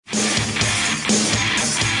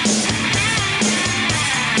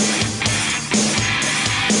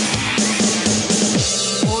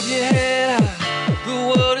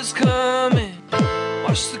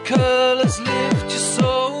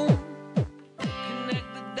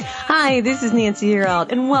Hi, this is Nancy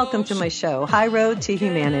Yearout, and welcome to my show, High Road to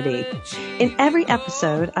Humanity. In every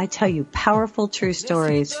episode, I tell you powerful true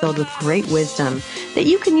stories filled with great wisdom that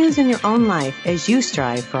you can use in your own life as you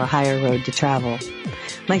strive for a higher road to travel.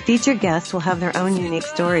 My featured guests will have their own unique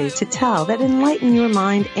stories to tell that enlighten your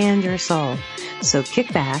mind and your soul. So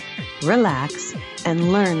kick back, relax,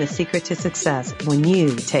 and learn the secret to success when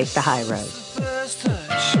you take the high road. First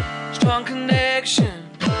touch, strong connection.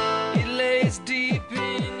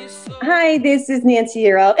 Hi, this is Nancy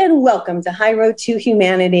Yearout, and welcome to High Road to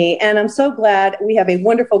Humanity. And I'm so glad we have a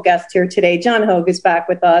wonderful guest here today. John Hogue is back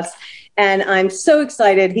with us, and I'm so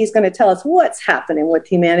excited. He's going to tell us what's happening with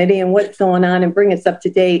humanity and what's going on and bring us up to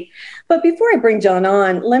date. But before I bring John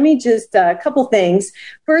on, let me just a couple things.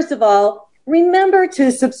 First of all, remember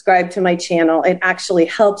to subscribe to my channel. It actually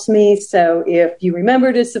helps me. So if you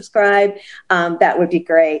remember to subscribe, that would be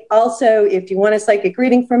great. Also, if you want a psychic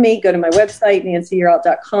reading from me, go to my website,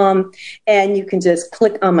 nancyyearout.com, and you can just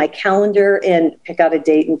click on my calendar and pick out a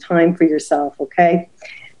date and time for yourself, okay?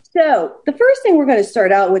 So the first thing we're going to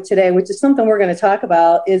start out with today, which is something we're going to talk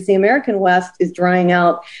about, is the American West is drying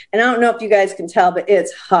out. And I don't know if you guys can tell, but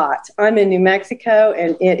it's hot. I'm in New Mexico,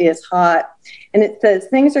 and it is hot. And it says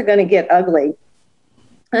things are going to get ugly.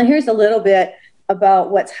 Now, here's a little bit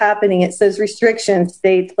about what's happening. It says restrictions.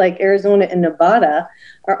 States like Arizona and Nevada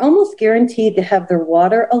are almost guaranteed to have their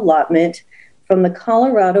water allotment from the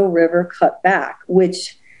Colorado River cut back,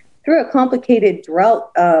 which through a complicated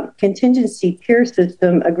drought contingency tier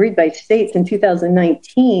system agreed by states in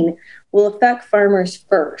 2019 will affect farmers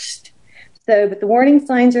first. So, but the warning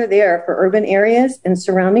signs are there for urban areas and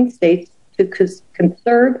surrounding states to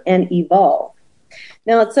conserve and evolve.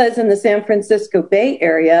 Now, it says in the San Francisco Bay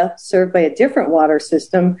Area, served by a different water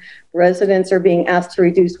system, residents are being asked to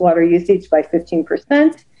reduce water usage by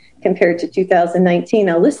 15%. Compared to 2019.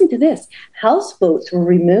 Now listen to this. Houseboats were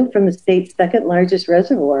removed from the state's second largest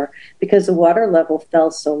reservoir because the water level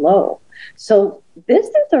fell so low. So this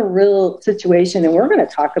is a real situation, and we're going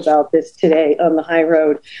to talk about this today on the High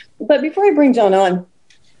Road. But before I bring John on,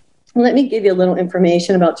 let me give you a little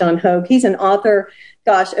information about John Hogue. He's an author,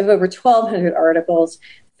 of over 1,200 articles,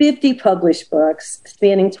 50 published books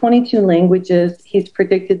spanning 22 languages. He's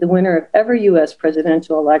predicted the winner of every U.S.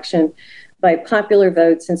 presidential election by popular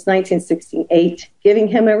vote since 1968, giving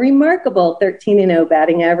him a remarkable 13-0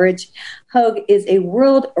 batting average. Hogue is a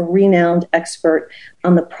world-renowned expert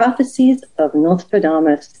on the prophecies of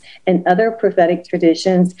Nostradamus and other prophetic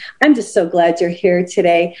traditions. I'm just so glad you're here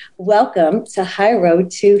today. Welcome to High Road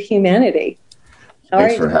to Humanity.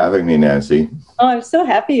 Thanks for having me, Nancy. Oh, I'm so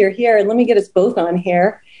happy you're here. And let me get us both on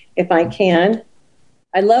here, if I can.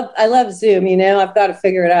 I love Zoom, you know. I've got to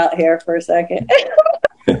figure it out here for a second.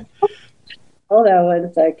 Hold on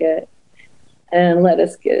one second, and let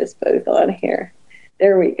us get us both on here.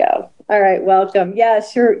 There we go. All right, welcome.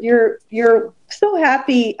 Yes, you're so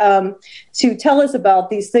happy to tell us about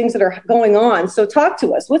these things that are going on. So talk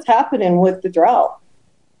to us. What's happening with the drought?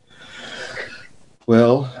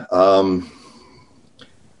 Well,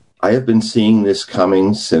 I have been seeing this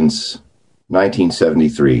coming since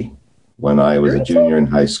 1973, when I was a junior in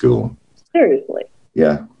high school. Seriously?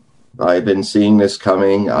 Yeah, I've been seeing this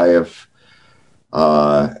coming.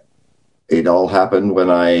 It all happened when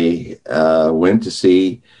I went to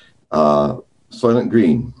see Soylent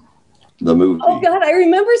Green, the movie. Oh, God, I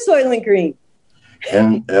remember Soylent Green.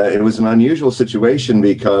 And it was an unusual situation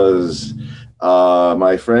because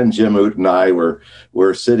my friend Jim Oot and I were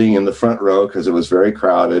sitting in the front row because it was very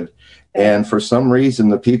crowded. And for some reason,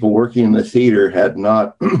 the people working in the theater had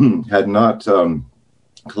not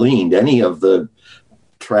cleaned any of the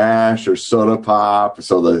trash or soda pop,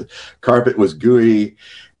 so the carpet was gooey,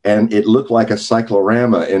 and it looked like a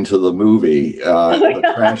cyclorama into the movie.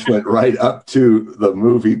 The trash went right up to the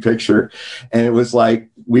movie picture, and it was like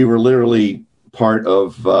we were literally part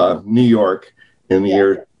of New York in the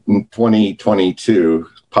year 2022,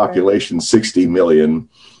 population 60 million.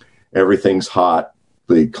 Everything's hot.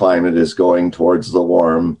 The climate is going towards the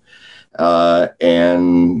warm,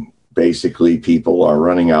 and basically people are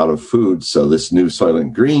running out of food. So this new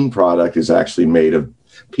Soylent Green product is actually made of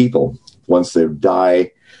people. Once they die,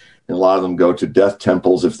 and a lot of them go to death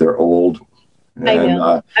temples if they're old. I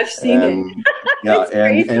know. I've seen it. Yeah,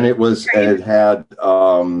 and it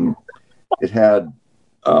had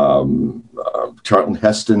Charlton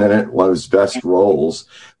Heston in it, one of his best roles,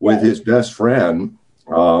 with his best friend,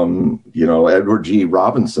 Edward G.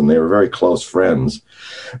 Robinson. They were very close friends.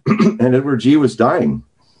 And Edward G. was dying.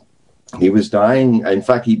 He was dying. In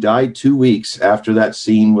fact, he died 2 weeks after that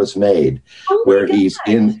scene was made, where he's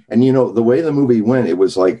in. And, you know, the way the movie went, it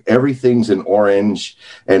was like everything's in orange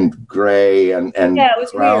and gray and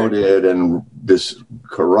crowded and this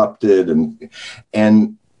corrupted.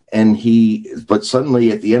 But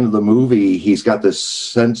suddenly at the end of the movie, he's got this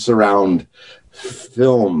sense around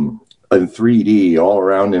film in 3D all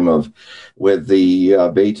around him with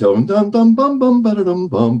the Beethoven dum dum bum bum ba dum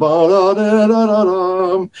bum ba da da da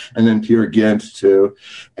da, and then Peer Gynt too,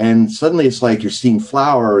 and suddenly it's like you're seeing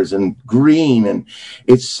flowers and green, and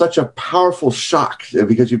it's such a powerful shock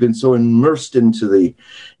because you've been so immersed into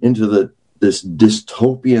this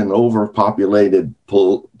dystopian, overpopulated,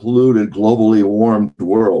 polluted, globally warmed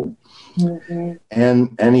world. Mm-hmm.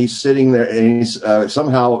 And he's sitting there, and he's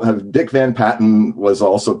somehow Dick Van Patten was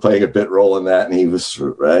also playing a bit role in that,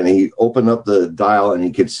 and he opened up the dial and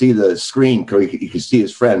he could see the screen. He could see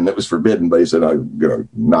his friend. That was forbidden, but he said, "I'm going to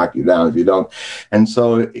knock you down if you don't." And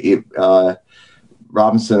so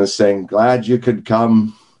Robinson is saying, "Glad you could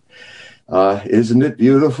come. Isn't it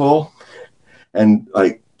beautiful?" And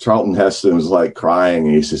like Charlton Heston was like crying,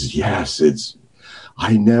 and he says, "Yes,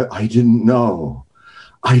 I didn't know."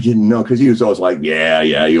 Because he was always like, yeah,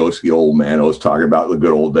 the old man always talking about the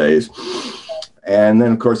good old days. And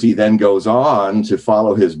then, of course, he then goes on to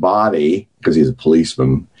follow his body, because he's a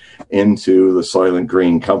policeman, into the Soylent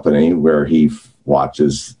Green Company, where he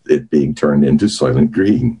watches it being turned into Soylent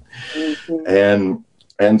Green. Mm-hmm.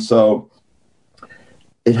 And so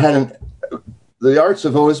the arts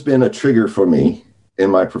have always been a trigger for me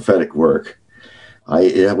in my prophetic work.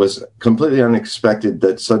 It was completely unexpected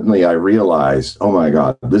that suddenly I realized, oh my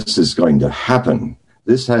God, this is going to happen.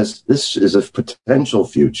 This is a potential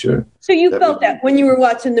future. So you felt that when you were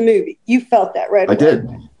watching the movie? You felt that, right? I did.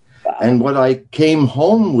 Wow. And what I came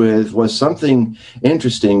home with was something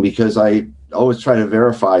interesting, because I always try to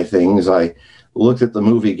verify things. I looked at the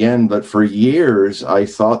movie again, but for years I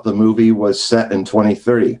thought the movie was set in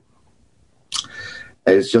 2030.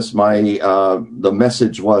 It's just the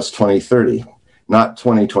message was 2030. Not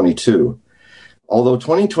 2022. Although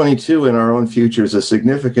 2022 in our own future is a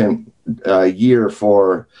significant year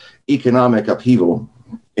for economic upheaval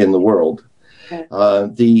in the world. Okay.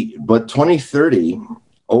 But 2030,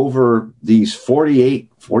 over these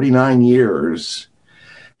 49 years,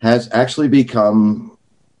 has actually become,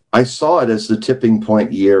 I saw it as the tipping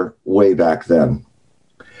point year way back then.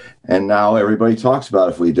 And now everybody talks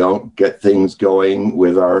about, if we don't get things going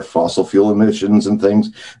with our fossil fuel emissions and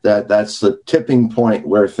things, that's the tipping point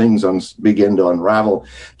where things begin to unravel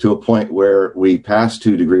to a point where we pass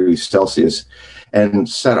 2 degrees Celsius and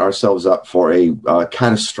set ourselves up for a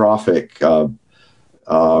catastrophic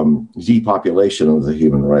depopulation of the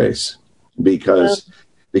human race. Because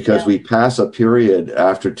we pass a period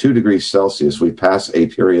after 2 degrees Celsius, we pass a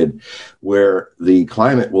period where the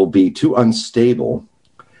climate will be too unstable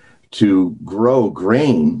to grow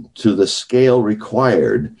grain to the scale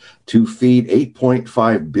required to feed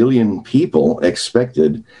 8.5 billion people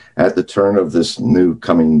expected at the turn of this new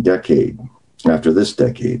coming decade, after this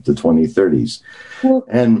decade, the 2030s. Cool.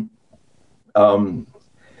 And,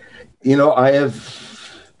 I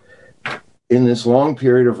have, in this long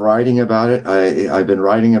period of writing about it, I've been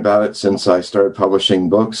writing about it since I started publishing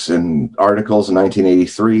books and articles in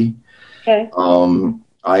 1983. Okay.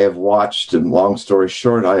 I have watched, and long story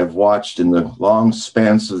short, I have watched in the long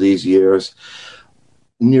spans of these years,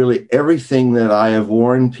 nearly everything that I have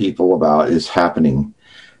warned people about is happening.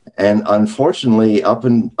 And unfortunately, up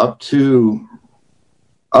to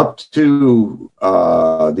the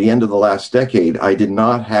end of the last decade, I did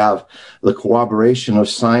not have the corroboration of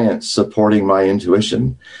science supporting my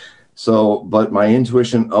intuition. But my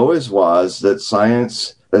intuition always was that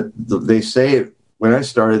science, that they say, when I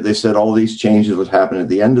started, they said all these changes would happen at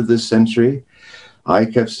the end of this century. I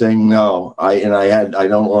kept saying no. I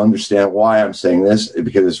don't understand why I'm saying this,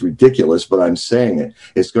 because it's ridiculous, but I'm saying it.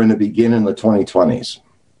 It's going to begin in the 2020s.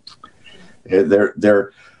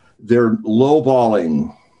 They're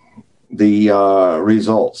lowballing the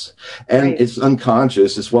results, and right. It's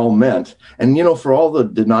unconscious. It's well meant, and for all the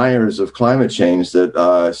deniers of climate change that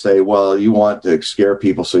say, well, you want to scare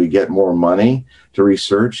people so you get more money to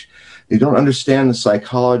research. They don't understand the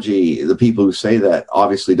psychology. The people who say that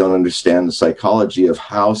obviously don't understand the psychology of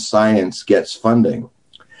how science gets funding.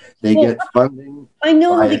 They get funding. I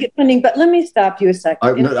know they get funding, but let me stop you a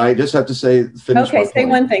second. I just have to finish. Okay, say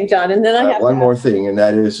one thing, John, and then I have one more thing, and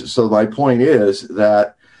that is, so my point is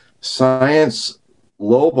that science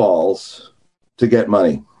lowballs to get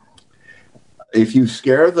money. If you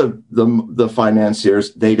scare the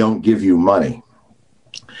financiers, they don't give you money.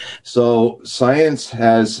 So science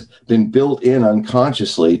has been built in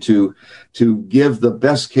unconsciously to give the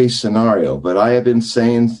best case scenario. But I have been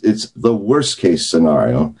saying it's the worst case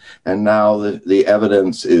scenario. And now the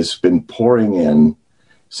evidence has been pouring in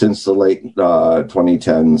since the late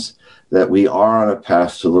 2010s that we are on a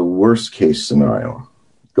path to the worst case scenario.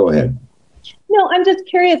 Go ahead. No, I'm just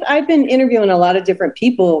curious. I've been interviewing a lot of different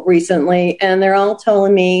people recently, and they're all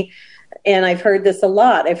telling me, and I've heard this a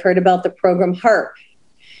lot. I've heard about the program HARP,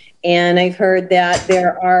 and I've heard that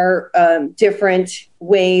there are different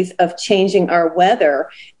ways of changing our weather,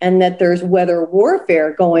 and that there's weather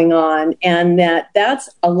warfare going on, and that's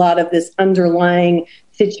a lot of this underlying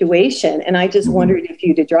situation. And I just wondered if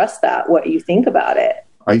you'd address that, what you think about it.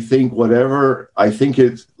 I think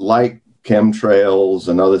it's like chemtrails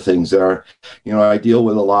and other things that are, I deal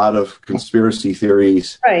with a lot of conspiracy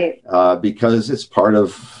theories, right? Because it's part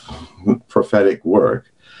of prophetic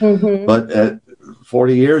work. Mm-hmm. But at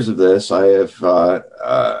 40 years of this, I have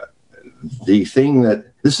the thing that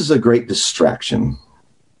this is a great distraction.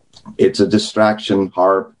 It's a distraction,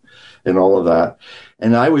 HARP, and all of that.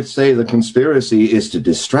 And I would say the conspiracy is to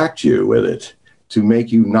distract you with it, to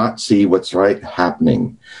make you not see what's right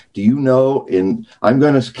happening. Do you know I'm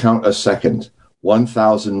going to count a second,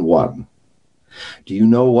 1001. Do you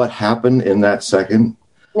know what happened in that second?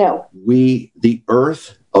 No. The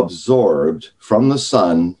Earth absorbed from the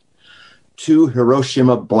sun 2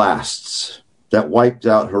 Hiroshima blasts that wiped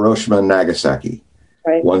out Hiroshima and Nagasaki.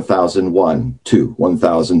 Right. 1001, 2,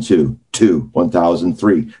 1002, 2,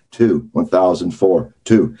 1003, 2, 1004,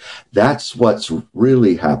 2. That's what's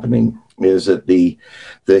really happening, is that the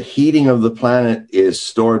heating of the planet is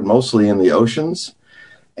stored mostly in the oceans,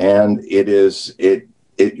 and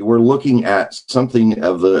we're looking at something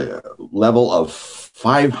of the level of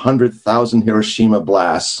 500,000 Hiroshima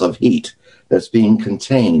blasts of heat that's being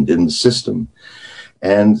contained in the system.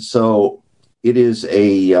 And so it is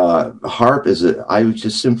HARP I would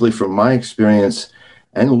just simply, from my experience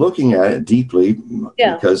and looking at it deeply,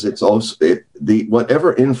 because it's also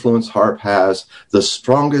whatever influence HARP has, the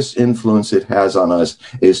strongest influence it has on us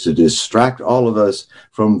is to distract all of us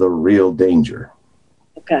from the real danger.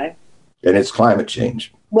 Okay. And it's climate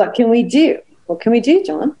change. What can we do? What can we do,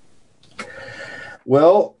 John?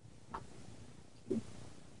 Well,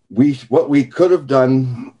 what we could have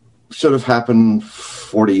done should have happened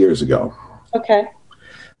 40 years ago. Okay.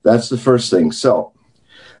 That's the first thing. So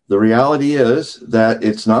the reality is that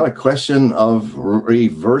it's not a question of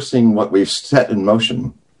reversing what we've set in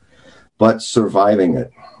motion, but surviving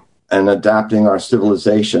it and adapting our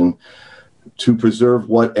civilization to preserve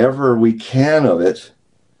whatever we can of it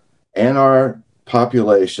and our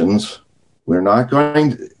populations. We're not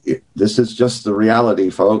going to, this is just the reality,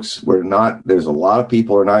 folks. There's a lot of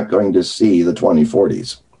people who are not going to see the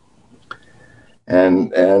 2040s.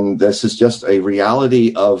 And this is just a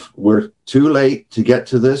reality of we're too late to get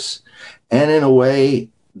to this. And in a way,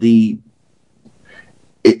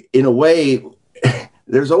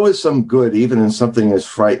 there's always some good, even in something as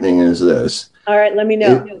frightening as this. All right, let me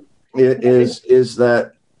know. It is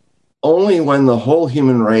that only when the whole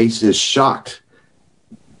human race is shocked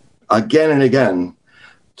again and again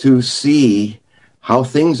to see how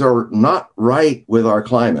things are not right with our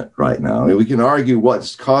climate right now. I mean, we can argue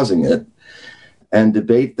what's causing it and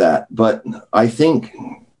debate that. But I think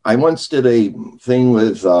I once did a thing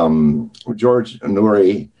with George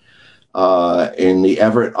Noory in the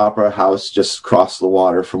Everett Opera House just across the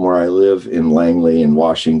water from where I live in Langley in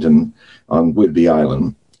Washington on Whidbey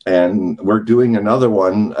Island. And we're doing another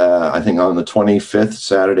one, I think, on the 25th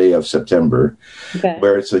Saturday of September,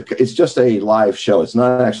 where it's just a live show. It's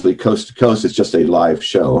not actually coast to coast. It's just a live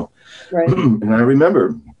show. Right. And I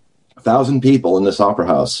remember 1,000 people in this opera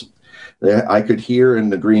house. I could hear in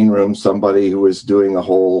the green room somebody who was doing the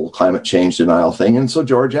whole climate change denial thing. And so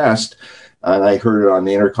George asked, and I heard it on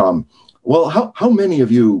the intercom, well, how many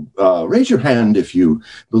of you, raise your hand if you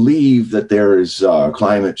believe that there is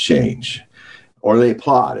climate change? Or they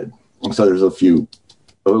applauded. So there's a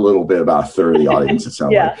little bit, about a third of the audience, it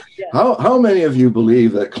sounded like. Yeah. How many of you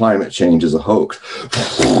believe that climate change is a hoax?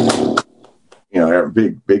 A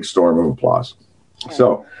big storm of applause. Okay.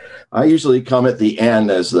 So I usually come at the end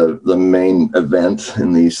as the main event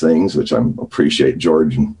in these things, which I appreciate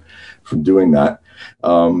George for doing that.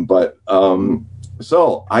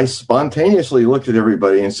 So I spontaneously looked at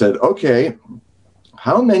everybody and said, okay,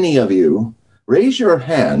 how many of you, raise your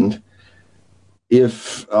hand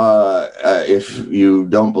if you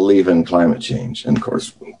don't believe in climate change. And of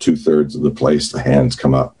course, 2/3 of the place, the hands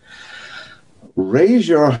come up. Raise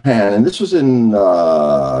your hand, and this was in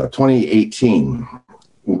 2018.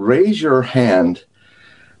 Raise your hand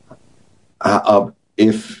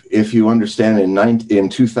if you understand in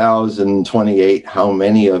 2028, how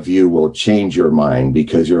many of you will change your mind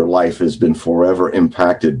because your life has been forever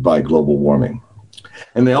impacted by global warming?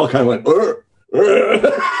 And they all kind of went,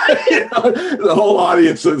 the whole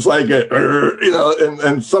audience is like,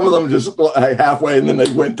 and some of them just halfway, and then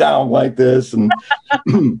they went down like this, and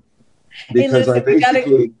because I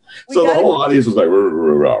basically, the whole audience was like,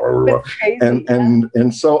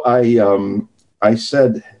 and so I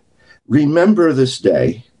said, remember this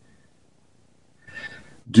day.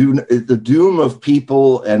 The doom of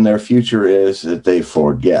people and their future is that they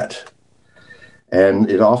forget.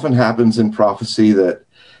 And it often happens in prophecy that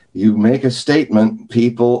you make a statement,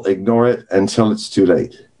 people ignore it until it's too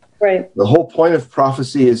late. Right. The whole point of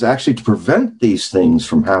prophecy is actually to prevent these things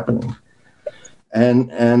from happening.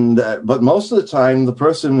 But most of the time, the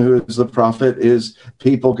person who is the prophet is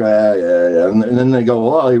people go, and then they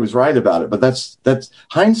go, well, he was right about it. But that's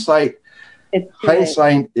hindsight.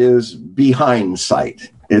 Hindsight is behind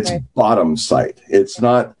sight. It's bottom sight. It's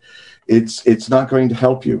not going to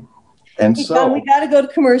help you. And so we got to go to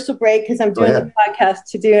commercial break because I'm doing the podcast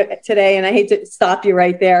to do it today, and I hate to stop you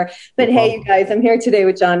right there. But hey, you guys, I'm here today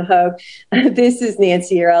with John Hogue. This is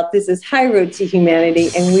Nancy Yearout. This is High Road to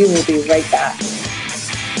Humanity, and we will be right back.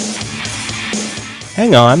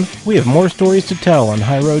 Hang on, we have more stories to tell on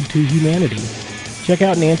High Road to Humanity. Check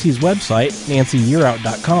out Nancy's website,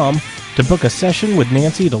 nancyyearout.com, to book a session with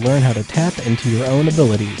Nancy to learn how to tap into your own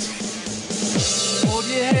abilities. Hold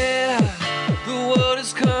your head high, the world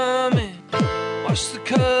is coming. Watch the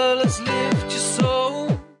colors lift your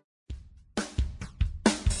soul.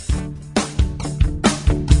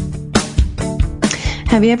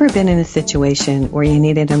 Have you ever been in a situation where you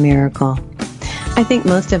needed a miracle? I think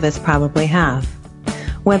most of us probably have.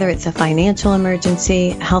 Whether it's a financial emergency,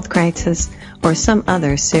 health crisis, or some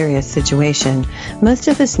other serious situation, most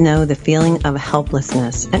of us know the feeling of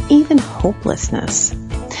helplessness and even hopelessness.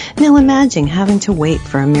 Now imagine having to wait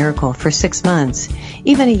for a miracle for 6 months,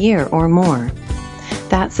 even a year or more.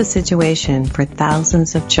 That's the situation for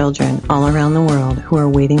thousands of children all around the world who are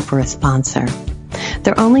waiting for a sponsor.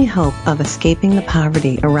 Their only hope of escaping the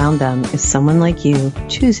poverty around them is someone like you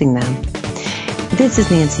choosing them. This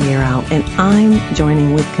is Nancy Yearout, and I'm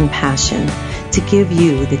joining with Compassion to give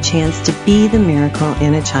you the chance to be the miracle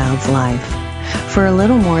in a child's life. For a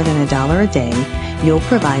little more than $1 a day, you'll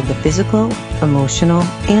provide the physical, emotional,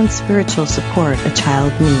 and spiritual support a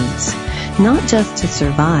child needs, not just to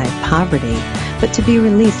survive poverty, but to be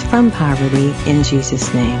released from poverty in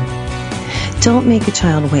Jesus' name. Don't make a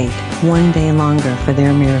child wait one day longer for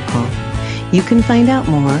their miracle. You can find out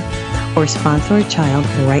more or sponsor a child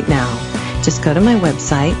right now. Just go to my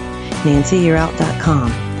website,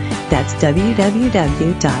 nancyyearout.com. That's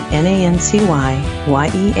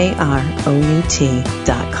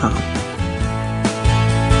www.nancyyearout.com.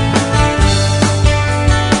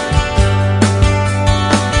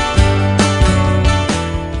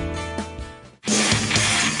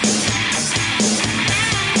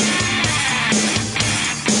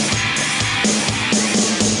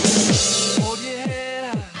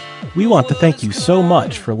 We want to thank you so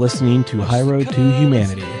much for listening to High Road to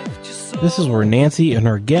Humanity. This is where Nancy and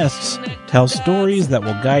her guests tell stories that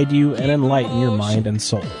will guide you and enlighten your mind and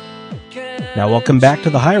soul. Now welcome back to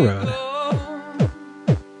the High Road.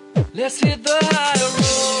 Let's hit the high road.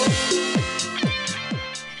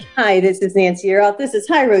 Hi, this is Nancy Yearout. This is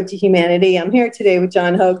High Road to Humanity. I'm here today with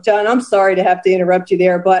John Hogue. John, I'm sorry to have to interrupt you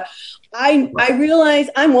there, but I realize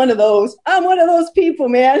I'm one of those people,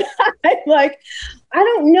 man. I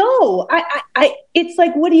don't know. It's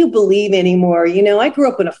like, what do you believe anymore? You know, I grew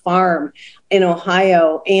up on a farm in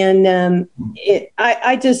Ohio, and I'm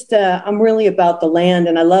really about the land,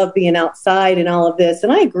 and I love being outside and all of this.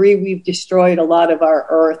 And I agree, we've destroyed a lot of our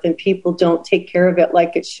earth, and people don't take care of it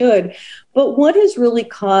like it should. But what has really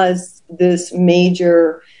caused this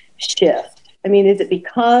major shift? I mean, is it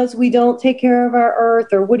because we don't take care of our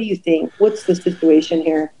earth, or what do you think? What's the situation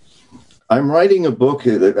here? I'm writing a book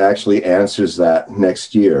that actually answers that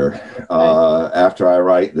next year after I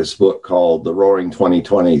write this book called The Roaring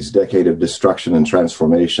 2020s, Decade of Destruction and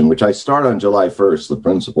Transformation, which I start on July 1st, the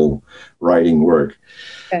principal writing work.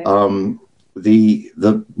 Okay.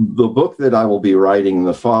 The book that I will be writing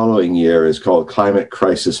the following year is called Climate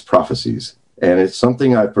Crisis Prophecies. And it's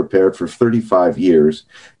something I've prepared for 35 years,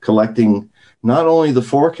 collecting not only the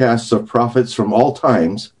forecasts of prophets from all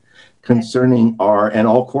times, concerning and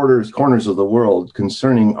all corners of the world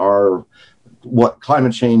concerning what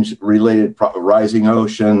climate change related rising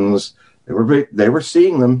oceans. They were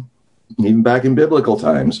seeing them even back in biblical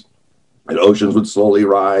times, that oceans would slowly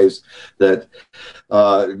rise, that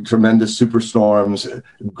tremendous superstorms,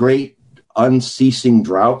 great unceasing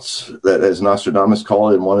droughts that, as Nostradamus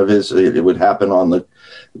called it in one of his, it would happen on the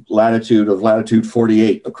latitude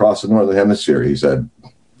 48 across the northern hemisphere, he said,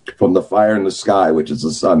 from the fire in the sky, which is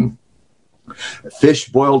the sun. Fish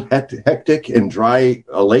boiled hectic in dry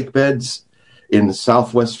lake beds in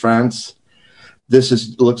southwest France.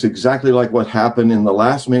 This looks exactly like what happened in the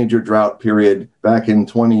last major drought period back in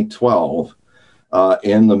 2012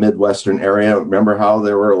 in the Midwestern area. Remember how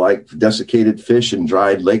there were like desiccated fish and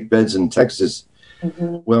dried lake beds in Texas?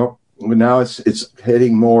 Mm-hmm. Well, now it's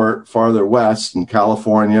heading more farther west in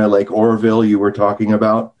California, Lake Oroville you were talking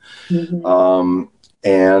about. Mm-hmm.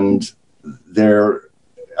 And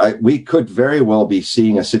we could very well be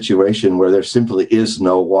seeing a situation where there simply is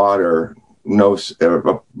no water, no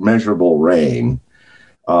measurable rain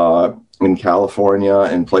in California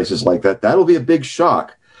and places like that. That'll be a big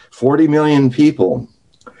shock. 40 million people,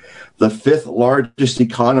 the 5th largest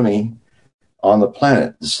economy on the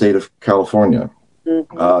planet, the state of California.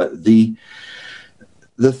 Mm-hmm.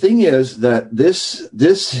 The thing is that this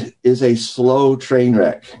is a slow train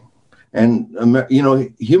wreck. And,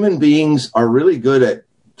 human beings are really good at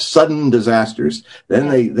sudden disasters. Then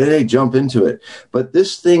they jump into it. But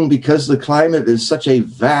this thing, because the climate is such a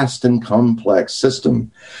vast and complex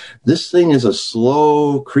system, this thing is a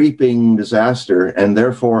slow creeping disaster. And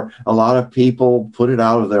therefore, a lot of people put it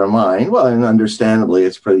out of their mind. Well, and understandably,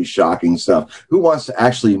 it's pretty shocking stuff. Who wants to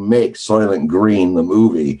actually make Soylent Green, the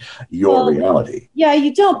movie, your reality? Yeah,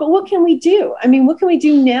 you don't. But what can we do? I mean, what can we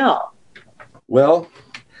do now? Well,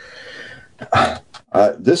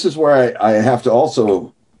 this is where I have to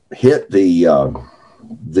also hit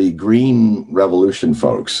the green revolution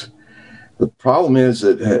folks. The problem is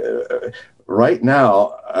that right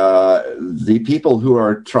now, the people who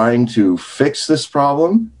are trying to fix this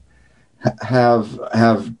problem have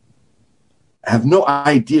no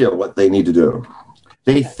idea what they need to do.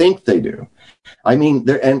 They think they do. I mean,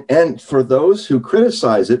 and for those who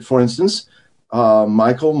criticize it, for instance,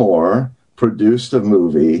 Michael Moore produced a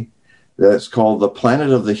movie that's called The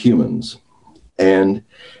Planet of the Humans. And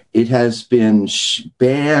it has been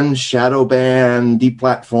banned, shadow banned,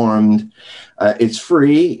 deplatformed. It's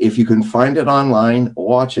free. If you can find it online,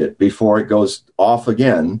 watch it before it goes off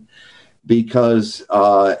again, because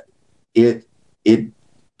it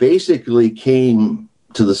basically came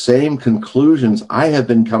to the same conclusions I have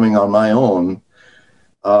been coming on my own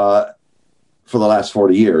for the last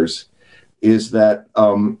 40 years, is that,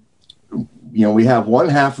 we have one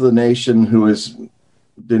half of the nation who is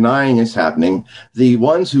denying it's happening. The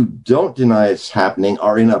ones who don't deny it's happening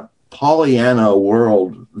are in a Pollyanna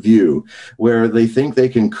world view where they think they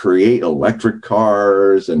can create electric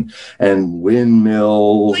cars and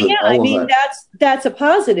windmills. Well, yeah, and all that's a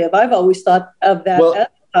positive. I've always thought of that as a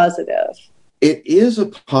positive. It is a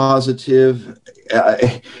positive,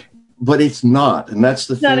 but it's not, and that's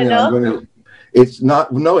the thing. It's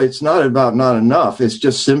not. No, it's not about not enough. It's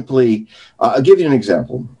just simply. I'll give you an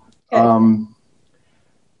example. Okay.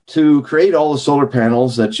 To create all the solar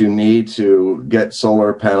panels that you need to get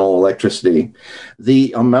solar panel electricity,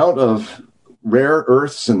 the amount of rare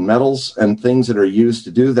earths and metals and things that are used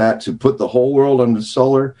to do that, to put the whole world under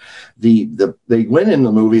solar, they went in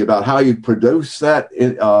the movie about how you produce that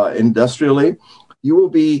industrially.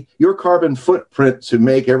 Your carbon footprint to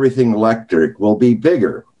make everything electric will be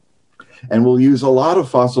bigger, and we'll use a lot of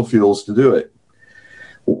fossil fuels to do it.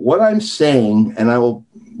 What I'm saying, and I will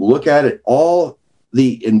look at it all,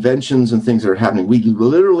 the inventions and things that are happening, we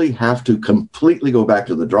literally have to completely go back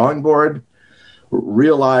to the drawing board,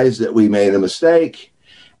 realize that we made a mistake,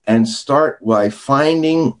 and start by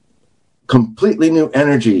finding completely new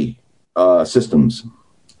energy systems.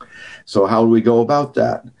 So how do we go about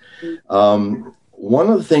that? One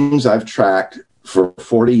of the things I've tracked for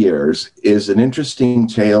 40 years is an interesting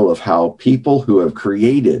tale of how people who have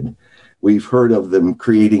created, we've heard of them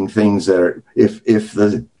creating things that are, if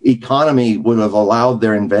the economy would have allowed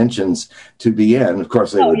their inventions to be in, of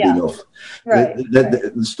course they would be no. Right.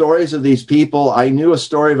 The stories of these people, I knew a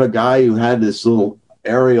story of a guy who had this little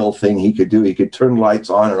aerial thing he could do. He could turn lights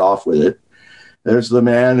on and off with it. There's the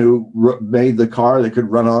man who made the car that could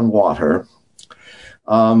run on water.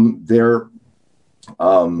 There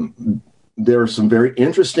are some very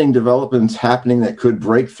interesting developments happening that could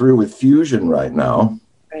break through with fusion right now.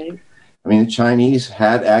 Right. I mean, the Chinese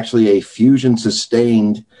had actually a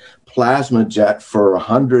fusion-sustained plasma jet for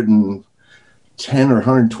 110 or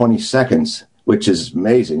 120 seconds, which is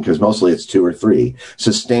amazing because mostly it's 2 or 3,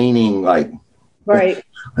 sustaining like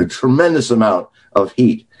a tremendous amount of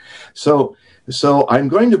heat. So I'm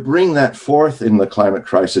going to bring that forth in the Climate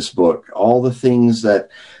Crisis book, all the things that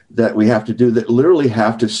that we have to do that literally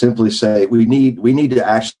have to simply say we need to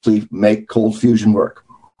actually make cold fusion work.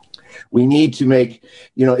 We need to make,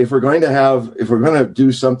 if we're going to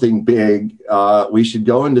do something big, we should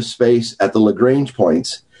go into space at the Lagrange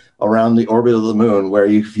points around the orbit of the moon, where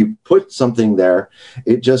if you put something there,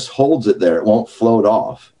 it just holds it there. It won't float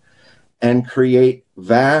off, and create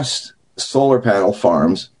vast solar panel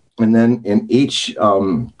farms. And then in each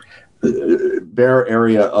bare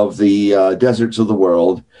area of the deserts of the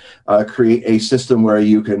world, create a system where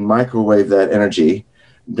you can microwave that energy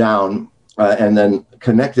down and then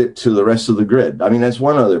connect it to the rest of the grid. I mean, that's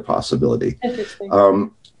one other possibility. Interesting.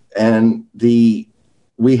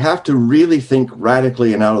 We have to really think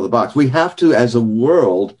radically and out of the box. We have to, as a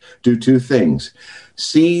world, do two things.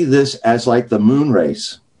 See this as like the moon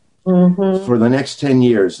race. Mm-hmm. For the next 10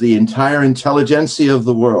 years, the entire intelligentsia of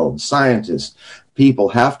the world, scientists, people,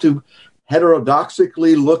 have to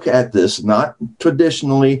heterodoxically look at this, not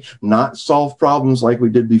traditionally, not solve problems like we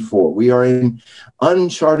did before. We are in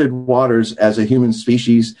uncharted waters as a human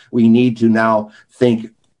species. We need to now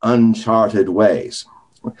think uncharted ways.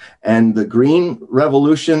 And the Green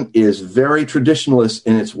Revolution is very traditionalist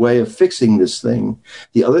in its way of fixing this thing.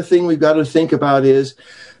 The other thing we've got to think about is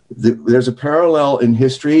there's a parallel in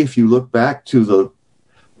history. If you look back to the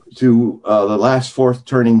last fourth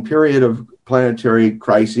turning period of planetary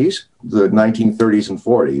crises, the 1930s and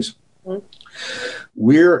 40s,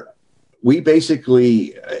 we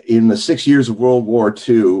basically, in the 6 years of World War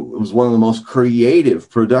II, it was one of the most creative,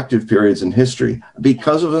 productive periods in history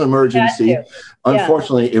because of an emergency.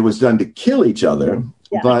 Unfortunately, it was done to kill each other,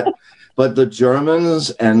 but the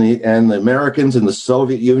Germans and the Americans and the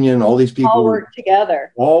Soviet Union, all these people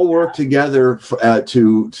all worked together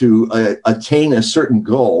to attain a certain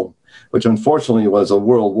goal, which unfortunately was a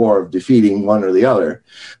world war of defeating one or the other.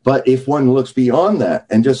 But if one looks beyond that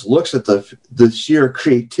and just looks at the sheer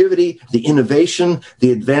creativity, the innovation,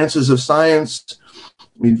 the advances of science,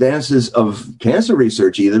 advances of cancer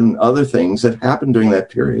research, even other things that happened during that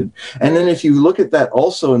period. And then if you look at that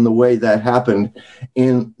also in the way that happened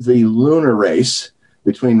in the lunar race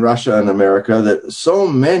between Russia and America, that so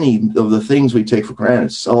many of the things we take for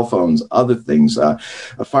granted, cell phones, other things,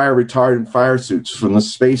 fire retardant fire suits from the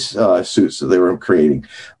space suits that they were creating,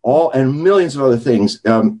 and millions of other things.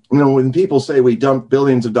 When people say we dumped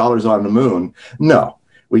billions of dollars on the moon, no.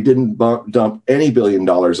 We didn't dump any $1 billion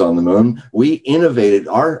on the moon. We innovated.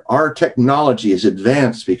 Our technology is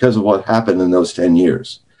advanced because of what happened in those 10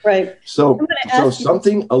 years. Right. So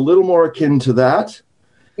something a little more akin to that.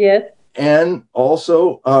 Yes. And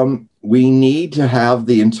also, we need to have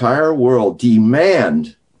the entire world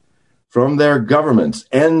demand from their governments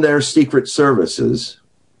and their secret services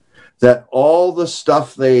that all the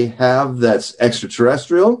stuff they have that's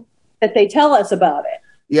extraterrestrial, that they tell us about it.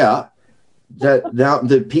 Yeah. That now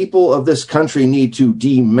the people of this country need to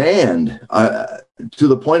demand to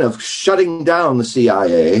the point of shutting down the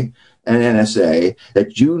CIA and NSA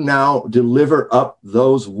that you now deliver up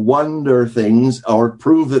those wonder things or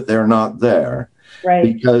prove that they're not there. Right.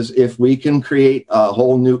 Because if we can create a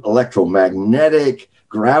whole new electromagnetic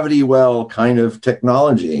gravity well kind of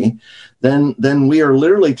technology, then we are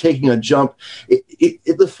literally taking a jump.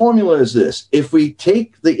 The formula is this. If we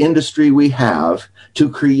take the industry we have to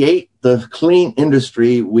create the clean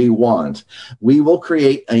industry we want, we will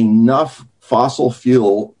create enough fossil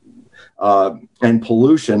fuel and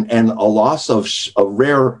pollution and a loss of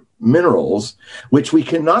rare minerals, which we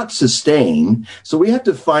cannot sustain. So we have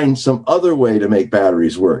to find some other way to make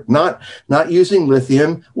batteries work. Not using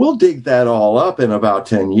lithium. We'll dig that all up in about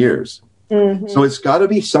 10 years. Mm-hmm. So it's got to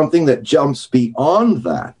be something that jumps beyond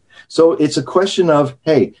that. So it's a question of,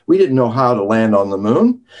 hey, we didn't know how to land on the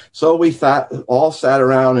moon. So we all sat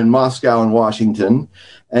around in Moscow and Washington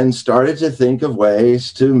and started to think of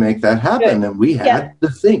ways to make that happen. Good. And we had to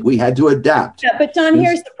think, we had to adapt. Yeah, but John,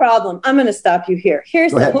 here's the problem. I'm going to stop you here.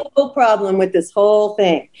 Here's the whole problem with this whole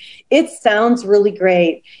thing. It sounds really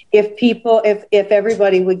great if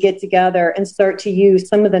everybody would get together and start to use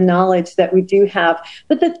some of the knowledge that we do have.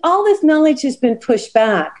 But all this knowledge has been pushed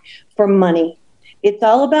back for money. It's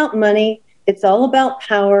all about money. It's all about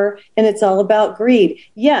power, and it's all about greed.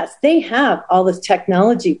 Yes, they have all this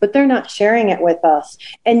technology, but they're not sharing it with us.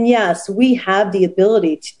 And yes, we have the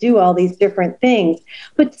ability to do all these different things,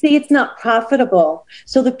 but see, it's not profitable.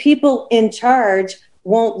 So the people in charge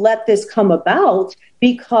won't let this come about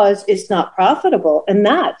because it's not profitable. And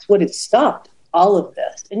that's what has stopped all of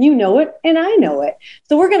this. And you know it, and I know it.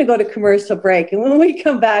 So we're going to go to commercial break. And when we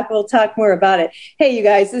come back, we'll talk more about it. Hey, you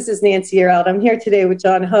guys, this is Nancy Yearout. I'm here today with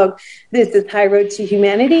John Hogue. This is High Road to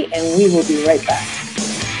Humanity, and we will be right back.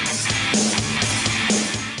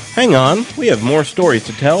 Hang on, we have more stories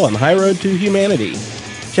to tell on High Road to Humanity.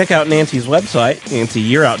 Check out Nancy's website,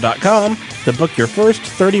 nancyyearout.com, to book your first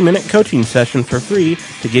 30-minute coaching session for free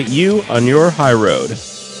to get you on your high road.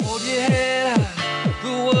 Hold your head high,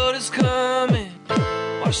 the world is coming.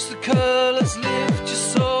 Watch the colors lift your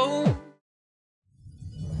soul.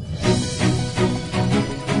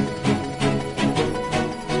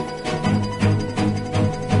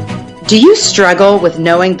 Do you struggle with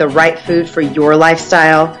knowing the right food for your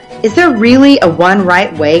lifestyle? Is there really a one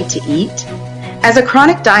right way to eat? As a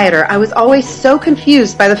chronic dieter, I was always so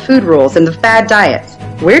confused by the food rules and the fad diets.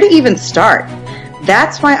 Where to even start?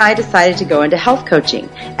 That's why I decided to go into health coaching.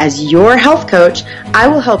 As your health coach, I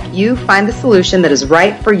will help you find the solution that is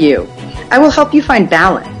right for you. I will help you find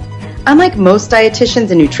balance. Unlike most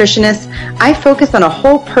dietitians and nutritionists, I focus on a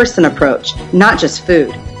whole person approach, not just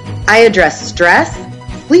food. I address stress,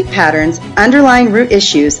 sleep patterns, underlying root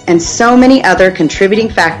issues, and so many other contributing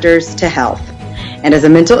factors to health. And as a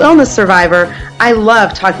mental illness survivor, I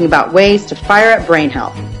love talking about ways to fire up brain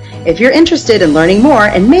health. If you're interested in learning more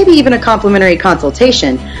and maybe even a complimentary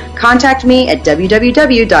consultation, contact me at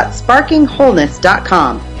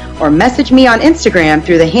www.sparkingwholeness.com or message me on Instagram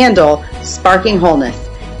through the handle Sparking Wholeness.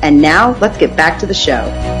 And now let's get back to the show.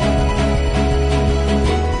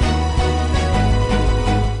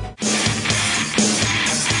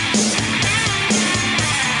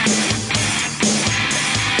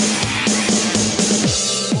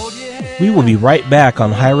 We will be right back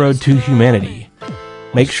on High Road to Humanity.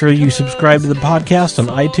 Make sure you subscribe to the podcast on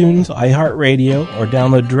iTunes, iHeartRadio, or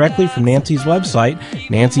download directly from Nancy's website,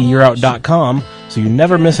 nancyyearout.com, so you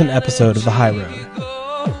never miss an episode of The High Road.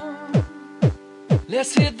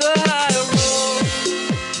 Let's hit the high road.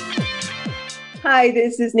 Hi,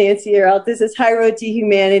 this is Nancy Yearout. This is High Road to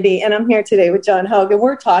Humanity, and I'm here today with John Hogue, and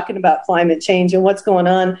we're talking about climate change and what's going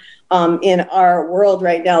on in our world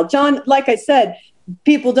right now. John, like I said,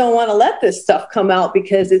 people don't want to let this stuff come out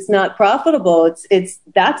because it's not profitable. It's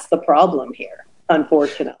that's the problem here,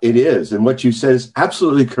 unfortunately. It is. And what you said is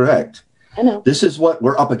absolutely correct. I know. This is what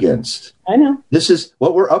we're up against. I know. This is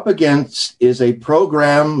what we're up against is a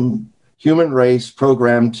program, human race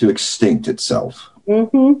program to extinct itself.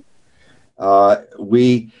 Mm-hmm.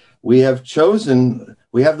 We have chosen,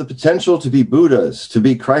 we have the potential to be Buddhas, to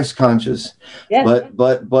be Christ conscious. Yeah.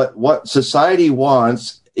 But what society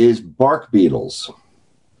wants is bark beetles.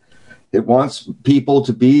 It wants people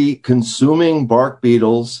to be consuming bark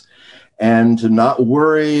beetles and to not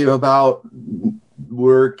worry about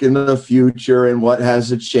work in the future and what has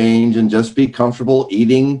to change and just be comfortable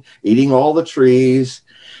eating all the trees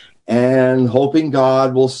and hoping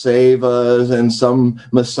God will save us and some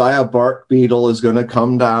Messiah bark beetle is going to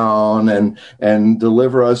come down and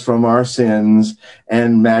deliver us from our sins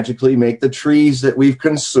and magically make the trees that we've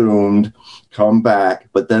consumed come back.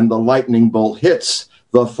 But then the lightning bolt hits,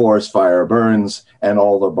 the forest fire burns, and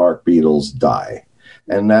all the bark beetles die.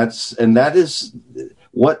 And that is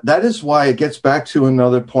why it gets back to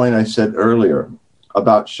another point I said earlier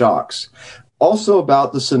about shocks. Also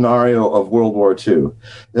about the scenario of World War II.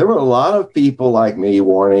 There were a lot of people like me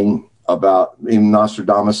warning about, even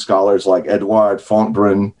Nostradamus scholars like Edouard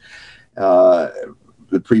Fontbrun, that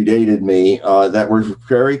predated me, that were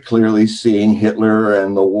very clearly seeing Hitler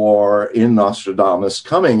and the war in Nostradamus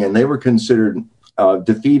coming, and they were considered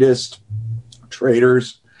defeatist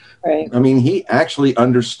traitors. Right. I mean, he actually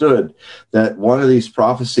understood that one of these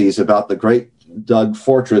prophecies about the great dug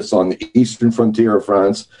fortress on the eastern frontier of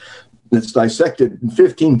France that's dissected in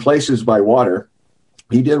 15 places by water,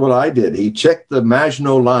 he did what I did. He checked the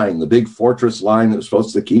Maginot Line, the big fortress line that was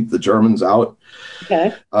supposed to keep the Germans out.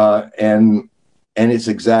 Okay. And it's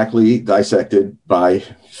exactly dissected by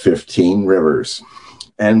 15 rivers.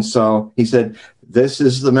 And so he said, this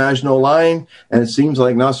is the Maginot Line, and it seems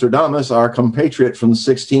like Nostradamus, our compatriot from the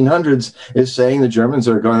 1600s, is saying the Germans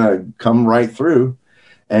are going to come right through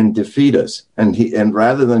and defeat us. And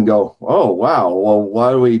rather than go, oh, wow, well,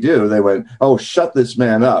 what do we do? They went, oh, shut this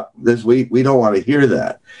man up. We don't want to hear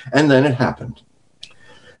that. And then it happened.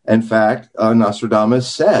 In fact,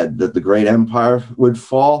 Nostradamus said that the great empire would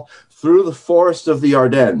fall through the forest of the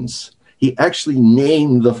Ardennes. He actually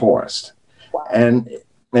named the forest. Wow. And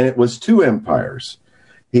it was two empires.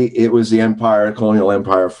 It was the colonial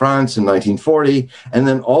empire of France in 1940, and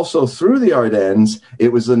then also through the Ardennes,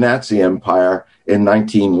 it was the Nazi empire in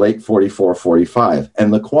late 44, 45.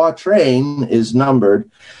 And the quatrain is numbered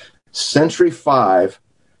Century 5,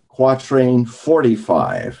 Quatrain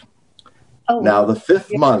 45. Oh, now, the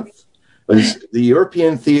fifth month was the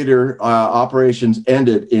European theater operations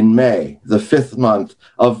ended in May, the fifth month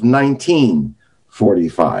of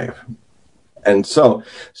 1945. And so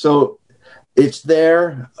it's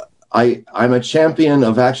there. I'm a champion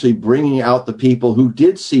of actually bringing out the people who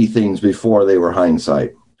did see things before they were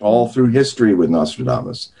hindsight, all through history with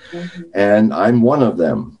Nostradamus. Mm-hmm. And I'm one of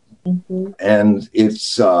them. Mm-hmm. And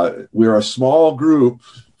it's we're a small group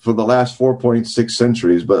for the last 4.6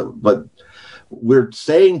 centuries, but we're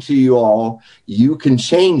saying to you all, you can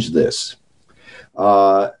change this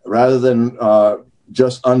rather than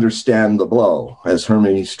just understand the blow, as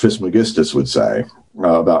Hermes Trismegistus would say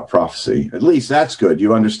about prophecy. At least that's good.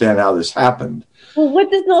 You understand how this happened. Well, what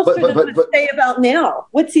does Nostradamus say about now?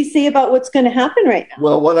 What's he say about what's going to happen right now?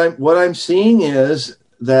 Well, what I'm seeing is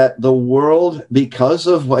that the world, because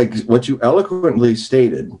of like what you eloquently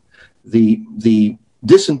stated, the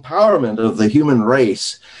disempowerment of the human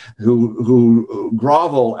race who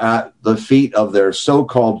grovel at the feet of their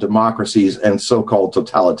so-called democracies and so-called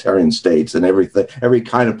totalitarian states and every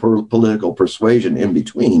kind of political persuasion in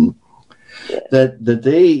between, that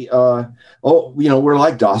they we're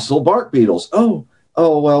like docile bark beetles. Oh,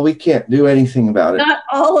 well, we can't do anything about it. Not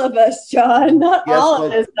all of us, John. Not all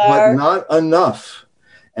of us are. But not enough.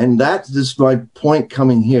 And that is my point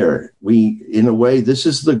coming here. In a way, this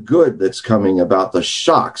is the good that's coming about the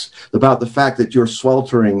shocks, about the fact that you're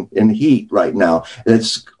sweltering in heat right now.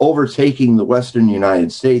 It's overtaking the Western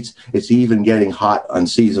United States. It's even getting hot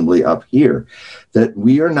unseasonably up here. That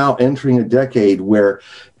we are now entering a decade where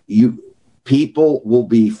people will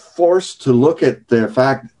be forced to look at the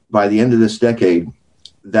fact by the end of this decade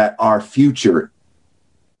that our future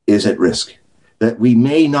is at risk. That we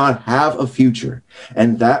may not have a future.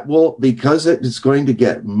 And that will, because it's going to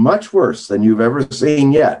get much worse than you've ever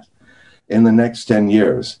seen yet in the next 10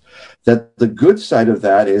 years, that the good side of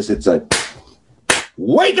that is it's a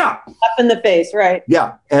wake up! Up in the face, right.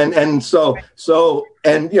 Yeah. And so,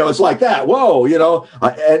 it's like that. Whoa,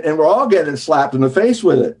 and we're all getting slapped in the face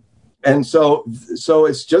with it. And so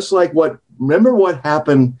it's just like remember what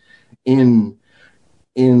happened in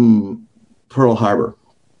Pearl Harbor?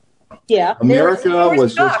 Yeah, America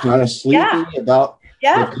was just kind of sleepy about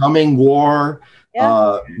the coming war.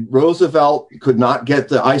 Yeah. Roosevelt could not get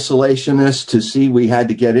the isolationists to see we had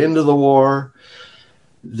to get into the war.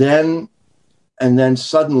 Then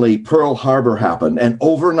suddenly Pearl Harbor happened. And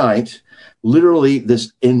overnight, literally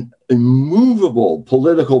this immovable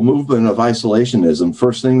political movement of isolationism,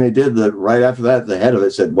 first thing they did, right after that, the head of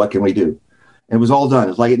it said, what can we do? And it was all done.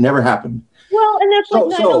 It's like it never happened. Well, and that's like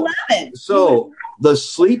 9/11. So the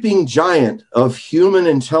sleeping giant of human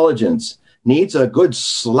intelligence needs a good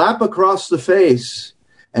slap across the face.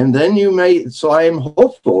 And then so I am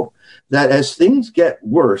hopeful that as things get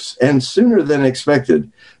worse and sooner than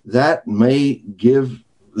expected, that may give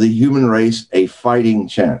the human race a fighting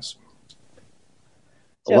chance.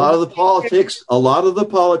 A lot of the politics, a lot of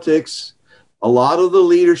the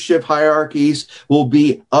leadership hierarchies will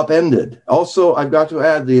be upended. Also, I've got to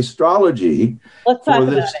add the astrology for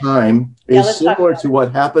this time is similar to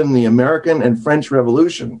what happened in the American and French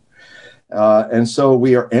Revolution. And so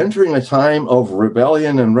we are entering a time of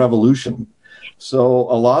rebellion and revolution. So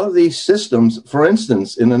a lot of these systems, for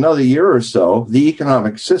instance, in another year or so, the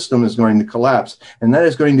economic system is going to collapse, and that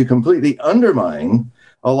is going to completely undermine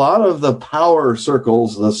a lot of the power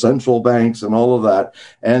circles, the central banks and all of that,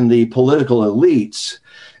 and the political elites.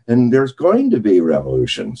 And there's going to be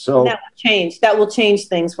revolution. So that will change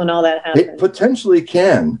things when all that happens. It potentially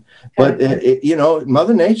can. But,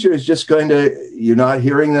 Mother Nature is just going to, you're not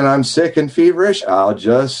hearing that I'm sick and feverish? I'll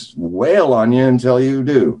just wail on you until you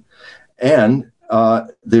do. And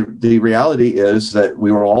the reality is that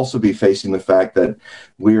we will also be facing the fact that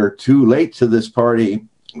we are too late to this party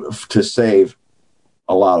to save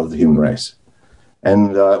a lot of the human race.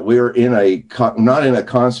 And we're not in a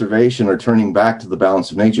conservation or turning back to the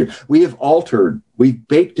balance of nature. We've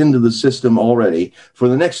baked into the system already for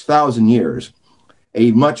the next 1,000 years,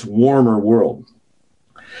 a much warmer world.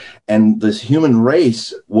 And this human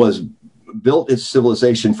race built its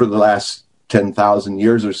civilization for the last 10,000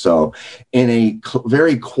 years or so in a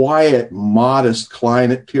very quiet, modest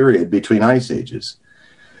climate period between ice ages.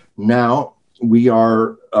 Now we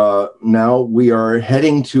are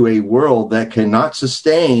heading to a world that cannot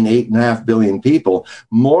sustain 8.5 billion people,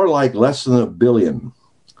 more like less than 1 billion.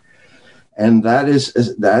 And that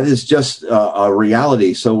is just a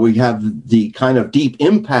reality. So we have the kind of deep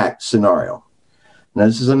impact scenario. Now,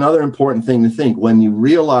 this is another important thing to think. When you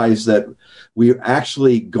realize that we're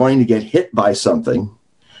actually going to get hit by something,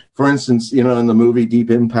 for instance, in the movie Deep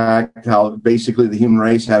Impact, how basically the human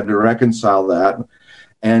race had to reconcile that.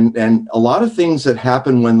 And a lot of things that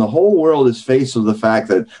happen when the whole world is faced with the fact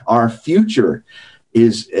that our future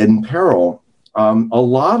is in peril. A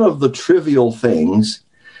lot of the trivial things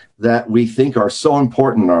that we think are so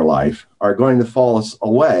important in our life are going to fall us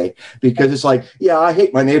away, because it's like, yeah, I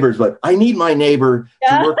hate my neighbors, but I need my neighbor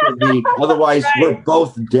to work with me. Otherwise, right. We're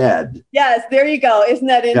both dead. Yes, there you go. Isn't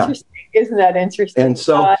that interesting? Yeah. Isn't that interesting? And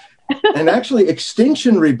so, and actually,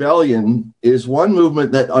 Extinction Rebellion is one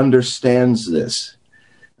movement that understands this.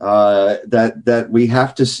 That we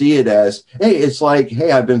have to see it as, hey, it's like,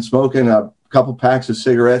 hey, I've been smoking a couple packs of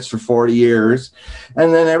cigarettes for 40 years,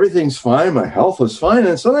 and then everything's fine. My health was fine.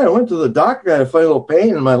 And suddenly I went to the doctor, I had a funny little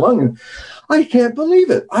pain in my lung, and I can't believe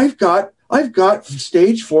it. I've got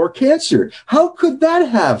stage 4 cancer. How could that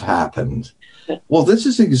have happened? Well, this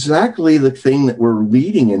is exactly the thing that we're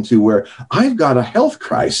leading into, where I've got a health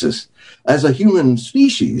crisis as a human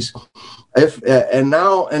species. And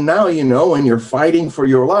now, when you're fighting for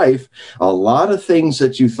your life, a lot of things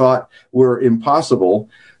that you thought were impossible,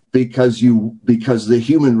 because the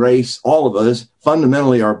human race, all of us,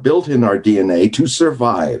 fundamentally are built in our DNA to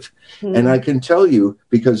survive. Mm-hmm. And I can tell you,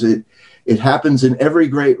 because it happens in every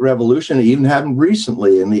great revolution. It even happened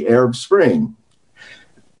recently in the Arab Spring.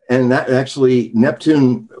 And that actually,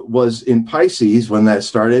 Neptune was in Pisces when that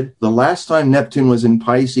started. The last time Neptune was in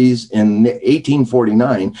Pisces in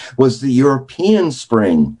 1849 was the European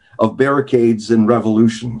spring of barricades and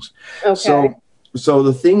revolutions. Okay. So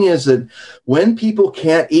the thing is that when people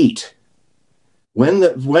can't eat, when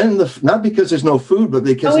the not because there's no food, but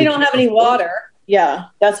because we don't have any water. Yeah,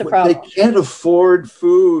 that's a problem. They can't afford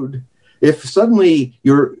food. If suddenly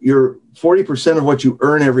your 40% of what you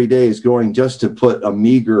earn every day is going just to put a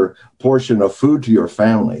meager portion of food to your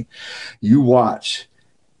family, you watch.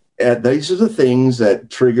 These are the things that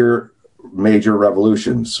trigger major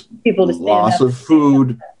revolutions. People to loss of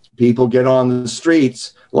food, people get on the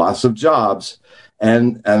streets, loss of jobs.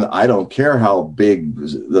 And I don't care how big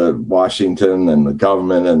the Washington and the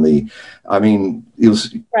government and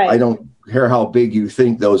I don't care how big you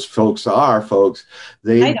think those folks are, folks.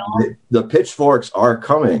 The pitchforks are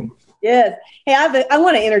coming. Yes. Hey, I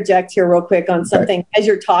want to interject here real quick on something. Okay. As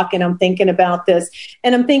you're talking, I'm thinking about this,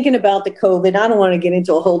 and I'm thinking about the COVID. I don't want to get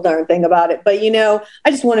into a whole darn thing about it, but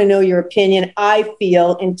I just want to know your opinion. I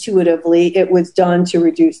feel intuitively it was done to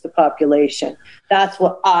reduce the population. That's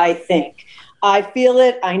what I think. I feel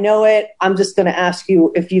it. I know it. I'm just going to ask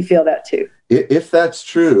you if you feel that too. If that's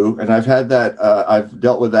true, and I've had that, I've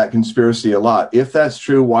dealt with that conspiracy a lot. If that's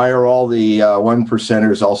true, why are all the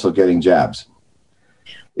 1%ers also getting jabs?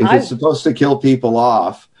 If it's supposed to kill people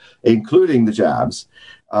off, including the jabs.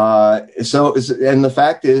 And the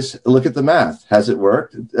fact is, look at the math. Has it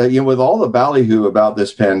worked? With all the ballyhoo about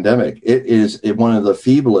this pandemic, it is one of the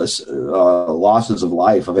feeblest losses of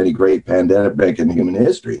life of any great pandemic in human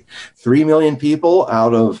history. 3 million people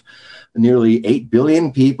out of nearly 8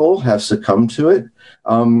 billion people have succumbed to it.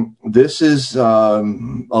 This is a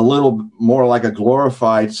little more like a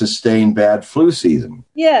glorified, sustained bad flu season.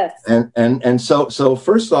 Yes. And so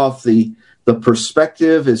first off, the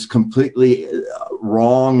perspective is completely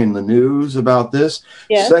wrong in the news about this.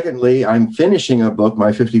 Yes. Secondly, I'm finishing a book,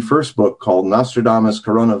 my 51st book, called Nostradamus,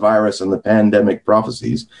 Coronavirus, and the Pandemic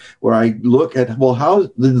Prophecies, where I look at, how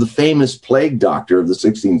did the famous plague doctor of the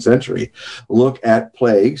 16th century look at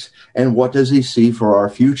plagues, and what does he see for our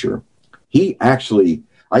future? He actually,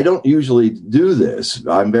 I don't usually do this.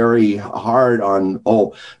 I'm very hard on,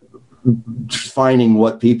 finding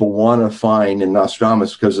what people want to find in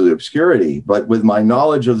Nostradamus because of the obscurity. But with my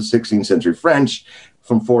knowledge of the 16th century French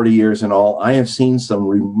from 40 years and all, I have seen some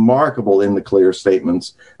remarkable in the clear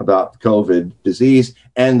statements about COVID disease,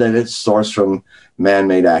 and that it's sourced from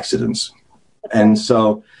man-made accidents. And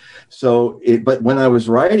but when I was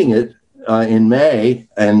writing it in May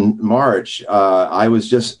and March, I was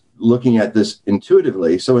just looking at this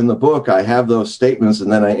intuitively. So in the book, I have those statements,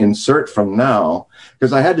 and then I insert from now,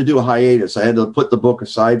 because I had to do a hiatus. I had to put the book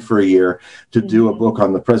aside for a year to do a book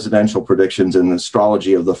on the presidential predictions and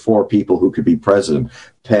astrology of the 4 people who could be president: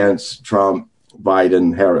 Pence, Trump,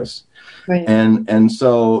 Biden, Harris. Right. And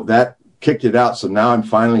so that kicked it out. So now I'm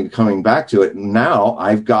finally coming back to it. Now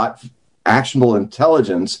I've got actionable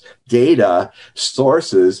intelligence, data,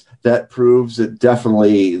 sources that proves that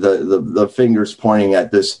definitely the fingers pointing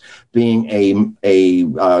at this being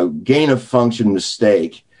a gain of function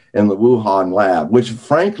mistake in the Wuhan lab, which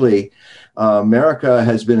frankly, America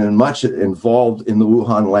has been much involved in the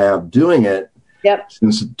Wuhan lab doing it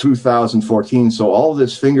since 2014. So all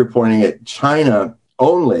this finger pointing at China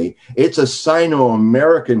only, it's a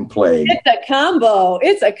Sino-American plague. It's a combo.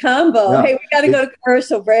 Yeah. Hey, we got to go to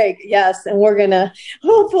commercial break. Yes, and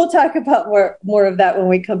we'll talk about more of that when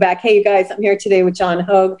we come back. Hey, you guys, I'm here today with John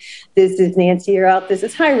Hogue. This is Nancy Yearout. This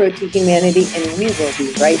is High Road to Humanity, and we will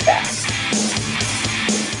be right back.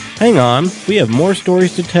 Hang on, we have more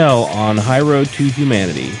stories to tell on High Road to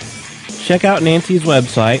Humanity. Check out Nancy's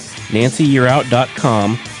website,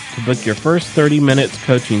 nancyyearout.com, to book your first 30 minutes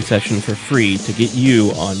coaching session for free to get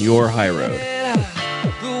you on your high road.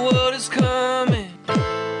 The world is coming.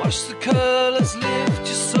 Watch the colors lift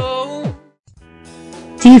your soul.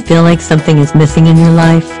 Do you feel like something is missing in your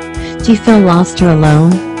life? Do you feel lost or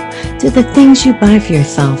alone? Do the things you buy for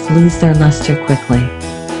yourself lose their luster quickly?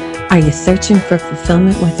 Are you searching for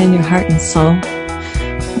fulfillment within your heart and soul?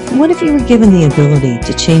 What if you were given the ability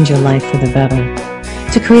to change your life for the better,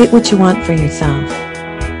 to create what you want for yourself?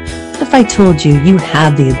 What if I told you you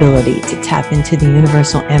have the ability to tap into the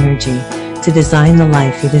universal energy to design the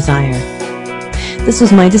life you desire? This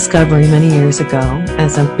was my discovery many years ago.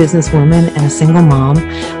 As a businesswoman and a single mom,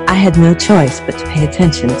 I had no choice but to pay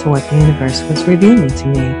attention to what the universe was revealing to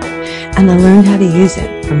me, and I learned how to use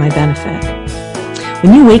it for my benefit.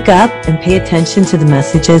 When you wake up and pay attention to the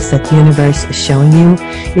messages that the universe is showing you,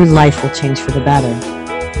 your life will change for the better.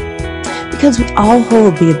 Because we all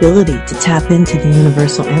hold the ability to tap into the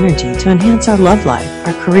universal energy to enhance our love life,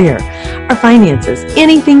 our career, our finances,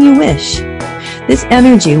 anything you wish. This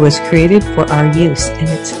energy was created for our use, and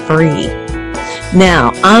it's free.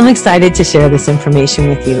 Now, I'm excited to share this information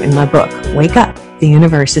with you in my book, Wake Up, The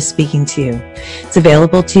Universe is Speaking to You. It's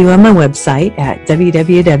available to you on my website at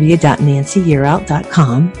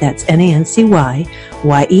www.nancyyearout.com. That's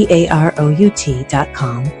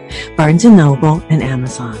NancyYearout.com, Barnes & Noble, and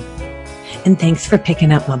Amazon. And thanks for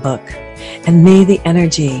picking up my book. And may the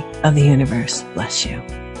energy of the universe bless you.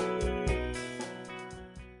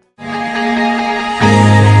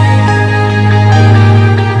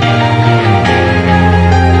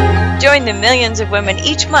 Join the millions of women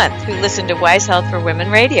each month who listen to Wise Health for Women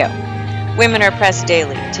Radio. Women are pressed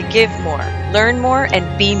daily to give more, learn more,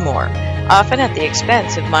 and be more, often at the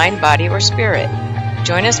expense of mind, body, or spirit.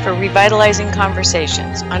 Join us for revitalizing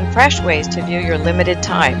conversations on fresh ways to view your limited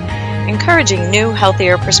time, encouraging new,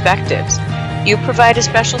 healthier perspectives. You provide a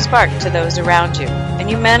special spark to those around you, and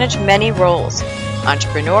you manage many roles: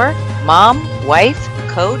 entrepreneur, mom, wife,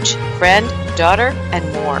 coach, friend, daughter, and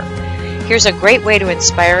more. Here's a great way to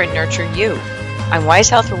inspire and nurture you. On Wise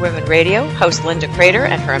Health for Women Radio, host Linda Crater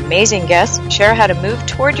and her amazing guests share how to move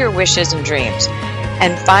toward your wishes and dreams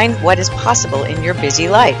and find what is possible in your busy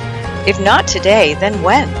life. If not today, then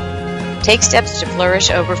when? Take steps to flourish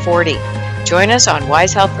over 40. Join us on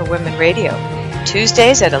Wise Health for Women Radio,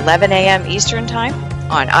 Tuesdays at 11 a.m. Eastern Time,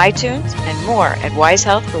 on iTunes, and more at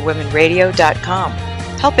wisehealthforwomenradio.com,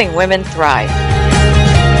 helping women thrive.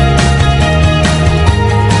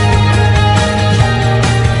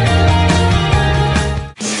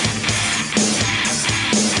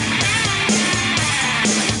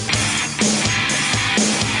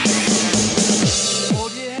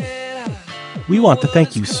 We want to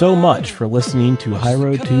thank you so much for listening to High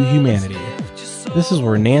Road to Humanity. This is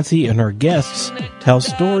where Nancy and her guests tell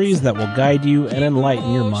stories that will guide you and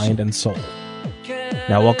enlighten your mind and soul.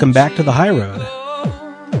 Now welcome back to the High Road.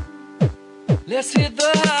 Let's hit the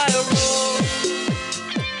high road.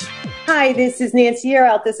 Hi, this is Nancy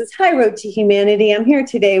Yearout. This is High Road to Humanity. I'm here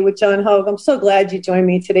today with John Hogue. I'm so glad you joined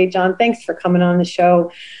me today, John. Thanks for coming on the show.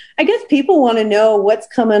 I guess people want to know what's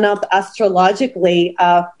coming up astrologically.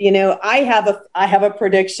 I have a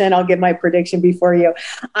prediction. I'll give my prediction before you.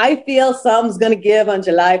 I feel something's going to give on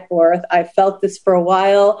July 4th. I felt this for a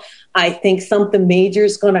while. I think something major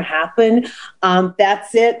is going to happen.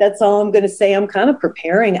 That's it. That's all I'm going to say. I'm kind of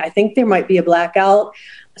preparing. I think there might be a blackout.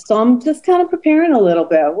 So I'm just kind of preparing a little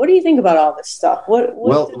bit. What do you think about all this stuff?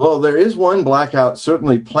 Well, there is one blackout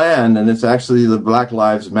certainly planned, and it's actually the Black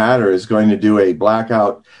Lives Matter is going to do a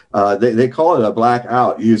blackout. They call it a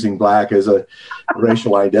blackout, using black as a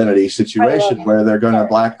racial identity situation, where they're going to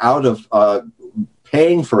black out of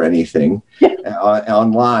paying for anything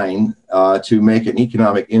online to make an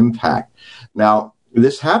economic impact. Now,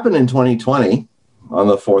 this happened in 2020 on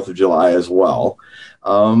the 4th of July as well.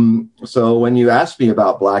 So when you asked me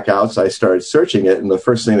about blackouts, I started searching it, and the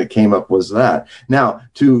first thing that came up was that. Now,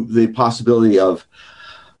 to the possibility of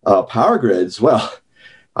power grids, well,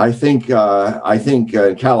 I think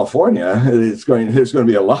in California there's going to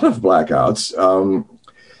be a lot of blackouts,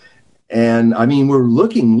 and I mean, we're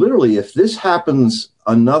looking literally, if this happens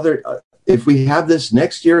if we have this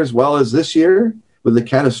next year as well as this year with the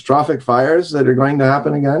catastrophic fires that are going to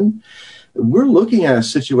happen again, we're looking at a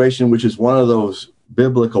situation which is one of those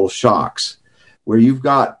biblical shocks, where you've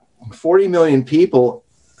got 40 million people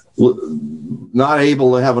not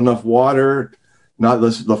able to have enough water, not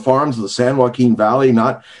the farms of the San Joaquin Valley,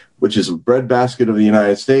 which is a breadbasket of the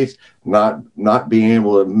United States, not being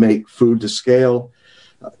able to make food to scale.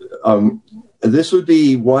 This would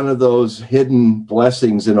be one of those hidden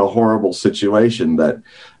blessings in a horrible situation that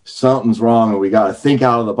something's wrong and we got to think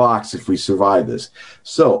out of the box if we survive this.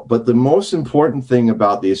 So, but the most important thing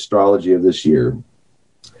about the astrology of this year,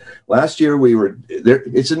 last year we were there.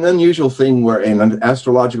 It's an unusual thing where an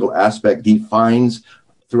astrological aspect defines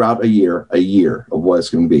throughout a year of what it's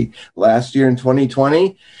going to be. Last year in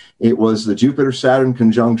 2020, it was the Jupiter-Saturn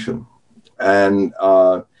conjunction. And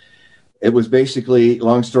it was basically,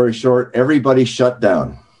 long story short, everybody shut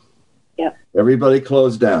down. Yep. Everybody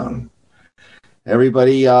closed down.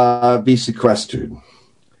 Everybody be sequestered.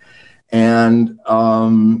 And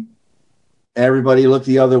everybody look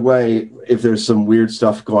the other way if there's some weird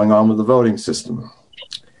stuff going on with the voting system.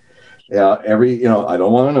 Yeah, I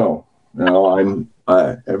don't want to know.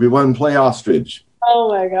 Everyone play ostrich. Oh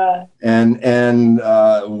my God. And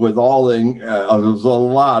with all the there's a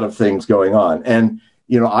lot of things going on. And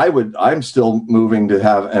I'm still moving to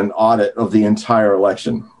have an audit of the entire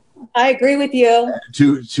election. I agree with you.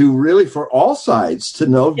 To really, for all sides, to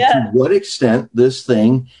know to what extent this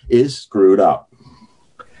thing is screwed up.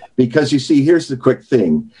 Because you see, here's the quick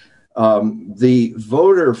thing. The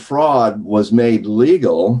voter fraud was made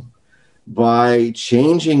legal by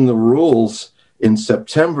changing the rules in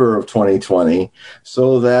September of 2020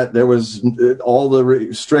 so that there was all the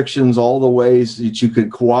restrictions, all the ways that you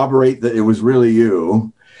could corroborate that it was really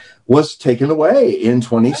you was taken away in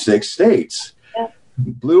 26 states,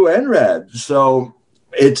 blue and red. So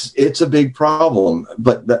it's a big problem,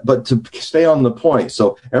 but to stay on the point.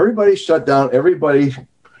 So everybody shut down, everybody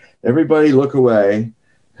look away.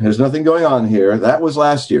 There's nothing going on here. That was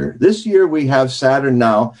last year. This year we have Saturn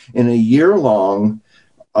now in a year-long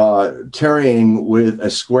tarrying with a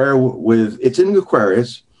square it's in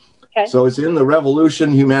Aquarius. Okay. So it's in the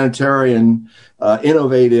revolution, humanitarian,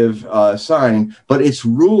 innovative sign, but its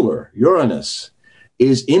ruler, Uranus,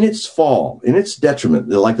 is in its fall, in its detriment,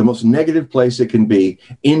 like the most negative place it can be,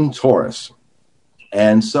 in Taurus.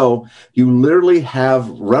 And so you literally have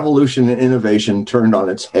revolution and innovation turned on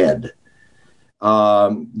its head.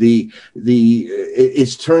 It's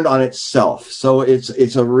turned on itself. So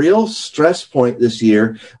it's a real stress point this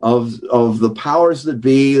year of the powers that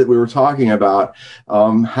be that we were talking about,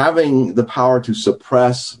 having the power to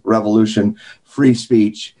suppress revolution, free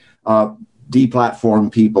speech,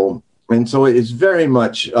 deplatform people. And so it is very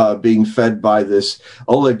much being fed by this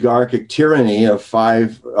oligarchic tyranny of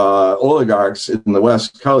 5 oligarchs in the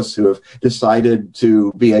West Coast who have decided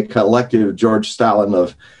to be a collective Joseph Stalin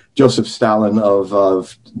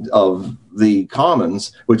of the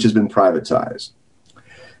commons, which has been privatized.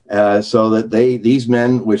 So that these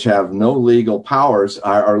men, which have no legal powers,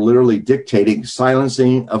 are literally dictating,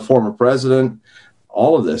 silencing a former president,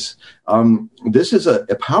 all of this. This is a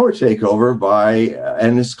power takeover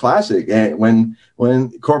and it's classic. And when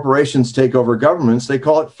corporations take over governments, they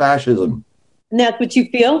call it fascism. And that's what you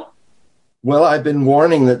feel? Well, I've been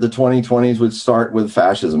warning that the 2020s would start with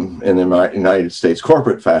fascism in the United States,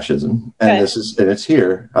 corporate fascism, and it's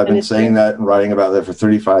here. I've been saying that and writing about that for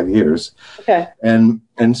 35 years. Okay. And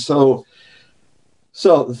so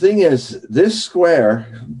the thing is, this square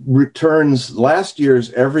returns last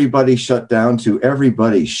year's everybody shut down to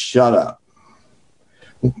everybody shut up.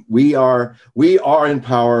 We are in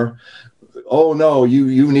power. Oh no,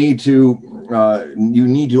 you need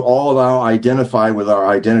to all now identify with our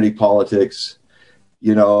identity politics.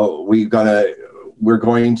 We're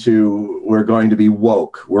going to be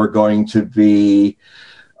woke. We're going to be,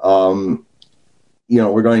 we're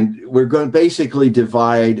going to basically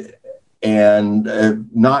divide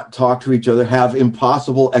and not talk to each other, have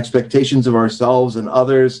impossible expectations of ourselves and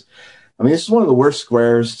others. I mean, this is one of the worst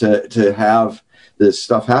squares to have this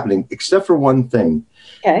stuff happening, except for one thing.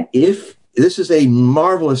 Okay. This is a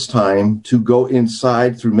marvelous time to go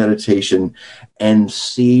inside through meditation and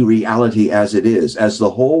see reality as it is, as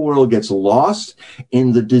the whole world gets lost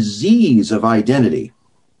in the disease of identity,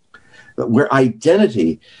 where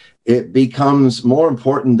identity, it becomes more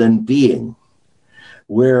important than being,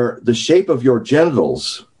 where the shape of your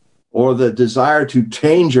genitals or the desire to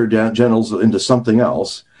change your genitals into something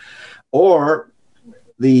else, or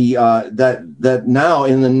that now,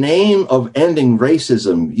 in the name of ending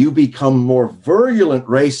racism, you become more virulent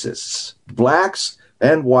racists, blacks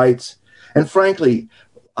and whites. And frankly,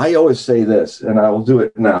 I always say this, and I will do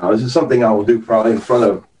it now. This is something I will do probably in front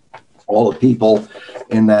of all the people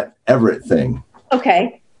in that Everett thing.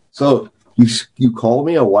 Okay. So you call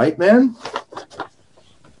me a white man?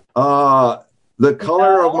 The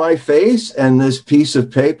color of my face and this piece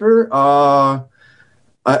of paper,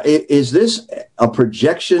 is this a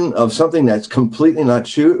projection of something that's completely not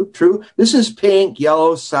true? This is pink,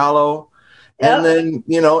 yellow, sallow. Yep. And then,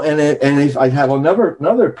 and if I have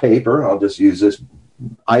another paper, I'll just use this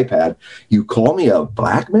iPad, you call me a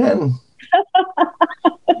black man?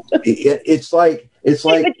 It's like,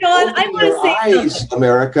 but John, I want to say something.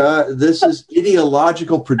 America, this is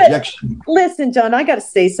ideological projection. But listen, John, I got to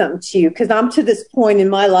say something to you, because I'm to this point in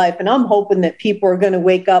my life, and I'm hoping that people are going to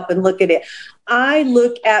wake up and look at it. I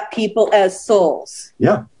look at people as souls.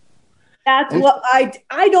 Yeah. That's what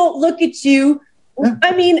I don't look at you. Yeah.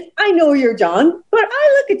 I mean, I know you're John, but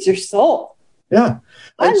I look at your soul. Yeah.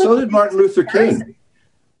 And so did Martin Luther King.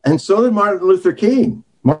 And so did Martin Luther King.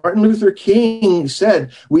 Martin Luther King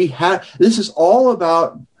said, this is all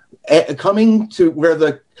about coming to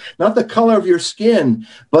where not the color of your skin,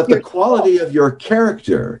 but the quality of your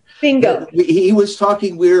character. Bingo. He was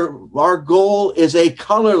talking where our goal is a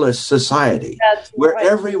colorless society. That's where right.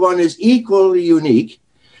 Everyone is equally unique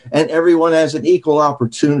and everyone has an equal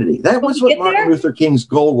opportunity. That was what Martin Luther King's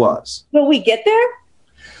goal was. Will we get there?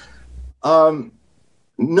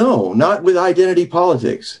 No, not with identity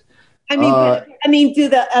politics. I mean,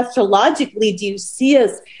 astrologically, do you see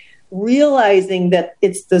us realizing that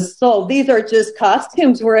it's the soul? These are just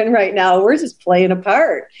costumes we're in right now. We're just playing a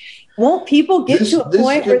part. Won't people get to a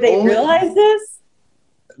point where they realize this?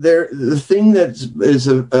 The thing that is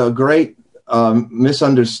a great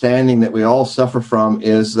misunderstanding that we all suffer from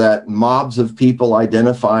is that mobs of people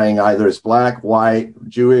identifying either as black, white,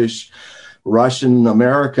 Jewish, Russian,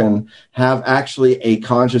 American have actually a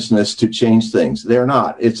consciousness to change things. They're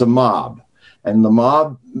not. It's a mob. And the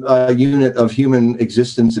mob unit of human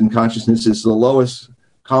existence and consciousness is the lowest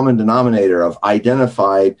common denominator of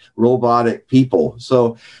identified robotic people.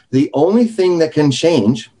 So the only thing that can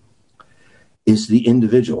change is the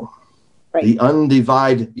individual, right. The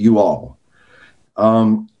undivide you all.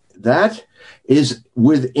 That is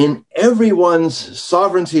within everyone's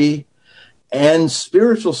sovereignty and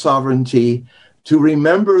spiritual sovereignty to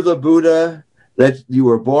remember the Buddha that you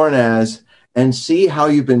were born as and see how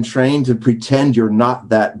you've been trained to pretend you're not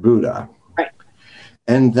that Buddha. Right.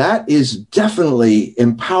 And that is definitely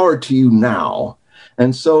empowered to you now.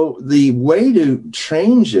 And so the way to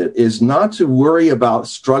change it is not to worry about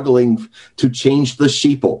struggling to change the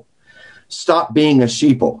sheeple. Stop being a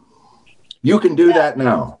sheeple. You can do that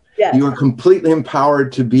now. Yes. You are completely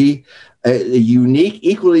empowered to be a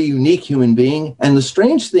equally unique human being. And the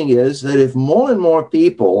strange thing is that if more and more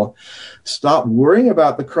people stop worrying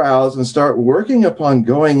about the crowds and start working upon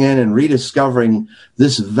going in and rediscovering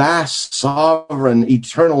this vast, sovereign,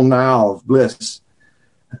 eternal now of bliss,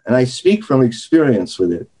 and I speak from experience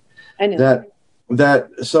with it, I know.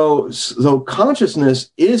 So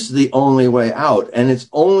consciousness is the only way out, and it's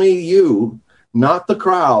only you, not the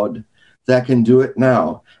crowd, that can do it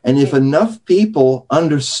now. And if enough people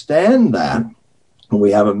understand that, and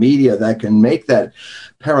we have a media that can make that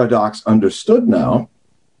paradox understood now,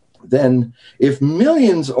 then if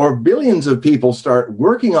millions or billions of people start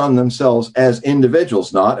working on themselves as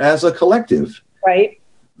individuals, not as a collective, right,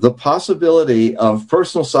 the possibility of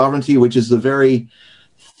personal sovereignty, which is the very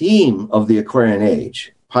theme of the Aquarian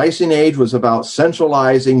Age. Piscean Age was about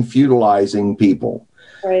centralizing, feudalizing people.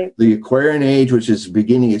 Right. The Aquarian Age, which is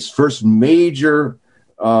beginning its first major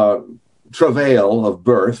travail of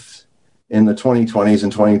birth in the 2020s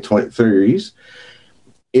and 2030s,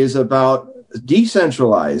 is about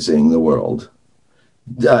decentralizing the world,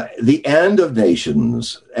 the end of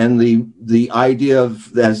nations, and the idea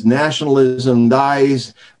of, as nationalism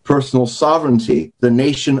dies, personal sovereignty, the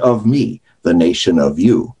nation of me, the nation of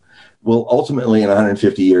you, will ultimately in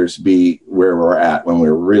 150 years be where we're at when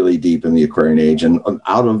we're really deep in the Aquarian Age and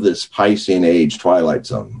out of this Piscean Age twilight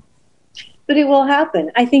zone. But it will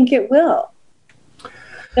happen. I think it will.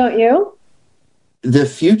 Don't you? The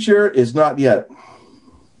future is not yet.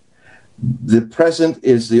 The present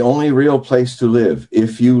is the only real place to live.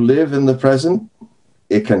 If you live in the present,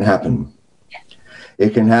 it can happen.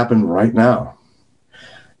 It can happen right now.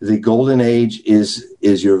 The golden age is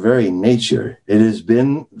your very nature. It has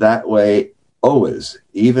been that way always,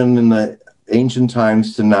 even in the ancient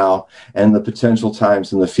times to now and the potential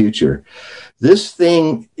times in the future. This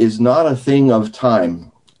thing is not a thing of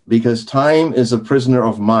time, because time is a prisoner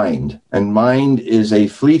of mind, and mind is a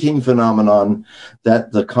fleeting phenomenon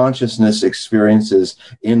that the consciousness experiences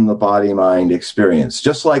in the body-mind experience.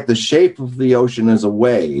 Just like the shape of the ocean is a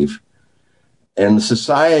wave, and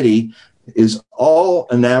society is all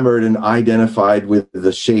enamored and identified with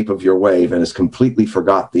the shape of your wave and has completely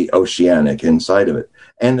forgot the oceanic inside of it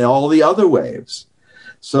and all the other waves.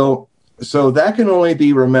 So that can only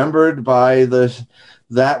be remembered by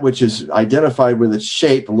that which is identified with its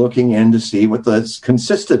shape, looking in to see what that's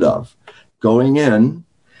consisted of, going in,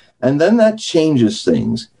 and then that changes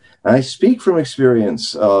things. And I speak from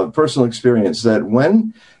experience, personal experience, that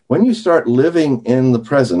when when you start living in the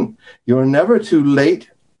present, you're never too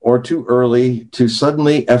late or too early to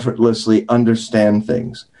suddenly, effortlessly understand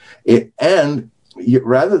things.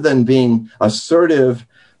 Rather than being assertive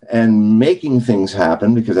and making things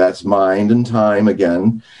happen, because that's mind and time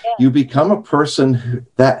again, you become a person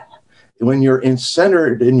that, when you're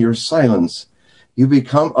centered in your silence, you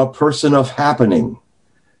become a person of happening.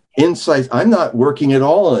 Insights. I'm not working at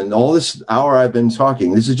all in all this hour I've been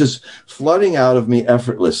talking. This is just flooding out of me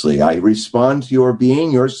effortlessly. I respond to your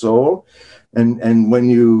being, your soul, and when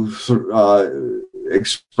you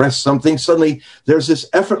express something, suddenly there's this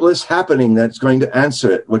effortless happening that's going to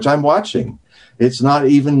answer it, which I'm watching. It's not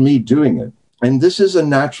even me doing it. And this is a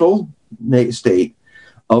natural state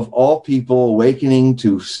of all people awakening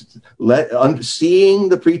to seeing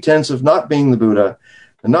the pretense of not being the Buddha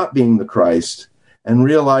and not being the Christ, and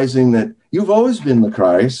realizing that you've always been the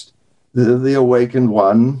Christ, the awakened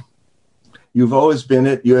one. You've always been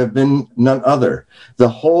it. You have been none other. The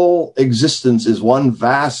whole existence is one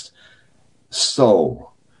vast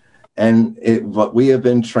soul. But we have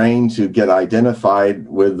been trained to get identified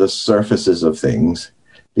with the surfaces of things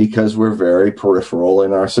because we're very peripheral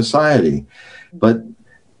in our society. But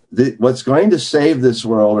what's going to save this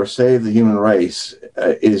world or save the human race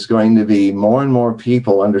is going to be more and more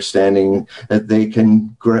people understanding that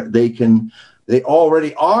they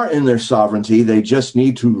already are in their sovereignty. They just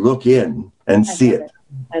need to look in and see it.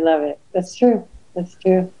 I love it. That's true. That's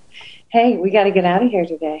true. Hey, we got to get out of here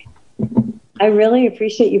today. I really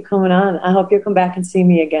appreciate you coming on. I hope you'll come back and see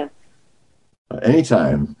me again.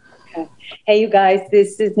 Anytime. Okay. Hey, you guys,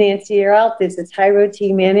 this is Nancy Yearout. This is High Road to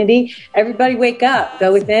Humanity. Everybody wake up,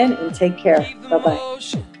 go within, and take care. Bye-bye.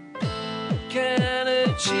 Can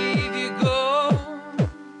achieve your goal.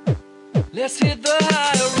 Let's hit the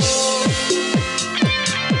high road.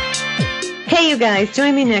 Hey, you guys,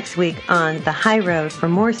 join me next week on The High Road for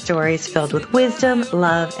more stories filled with wisdom,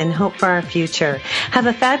 love, and hope for our future. Have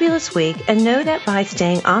a fabulous week, and know that by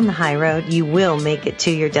staying on the high road, you will make it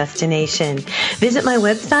to your destination. Visit my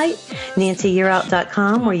website,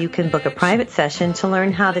 nancyyearout.com, where you can book a private session to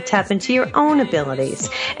learn how to tap into your own abilities.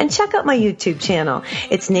 And check out my YouTube channel.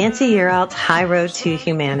 It's Nancy Yearout's High Road to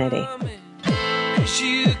Humanity.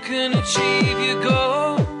 You can achieve your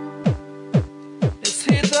goal.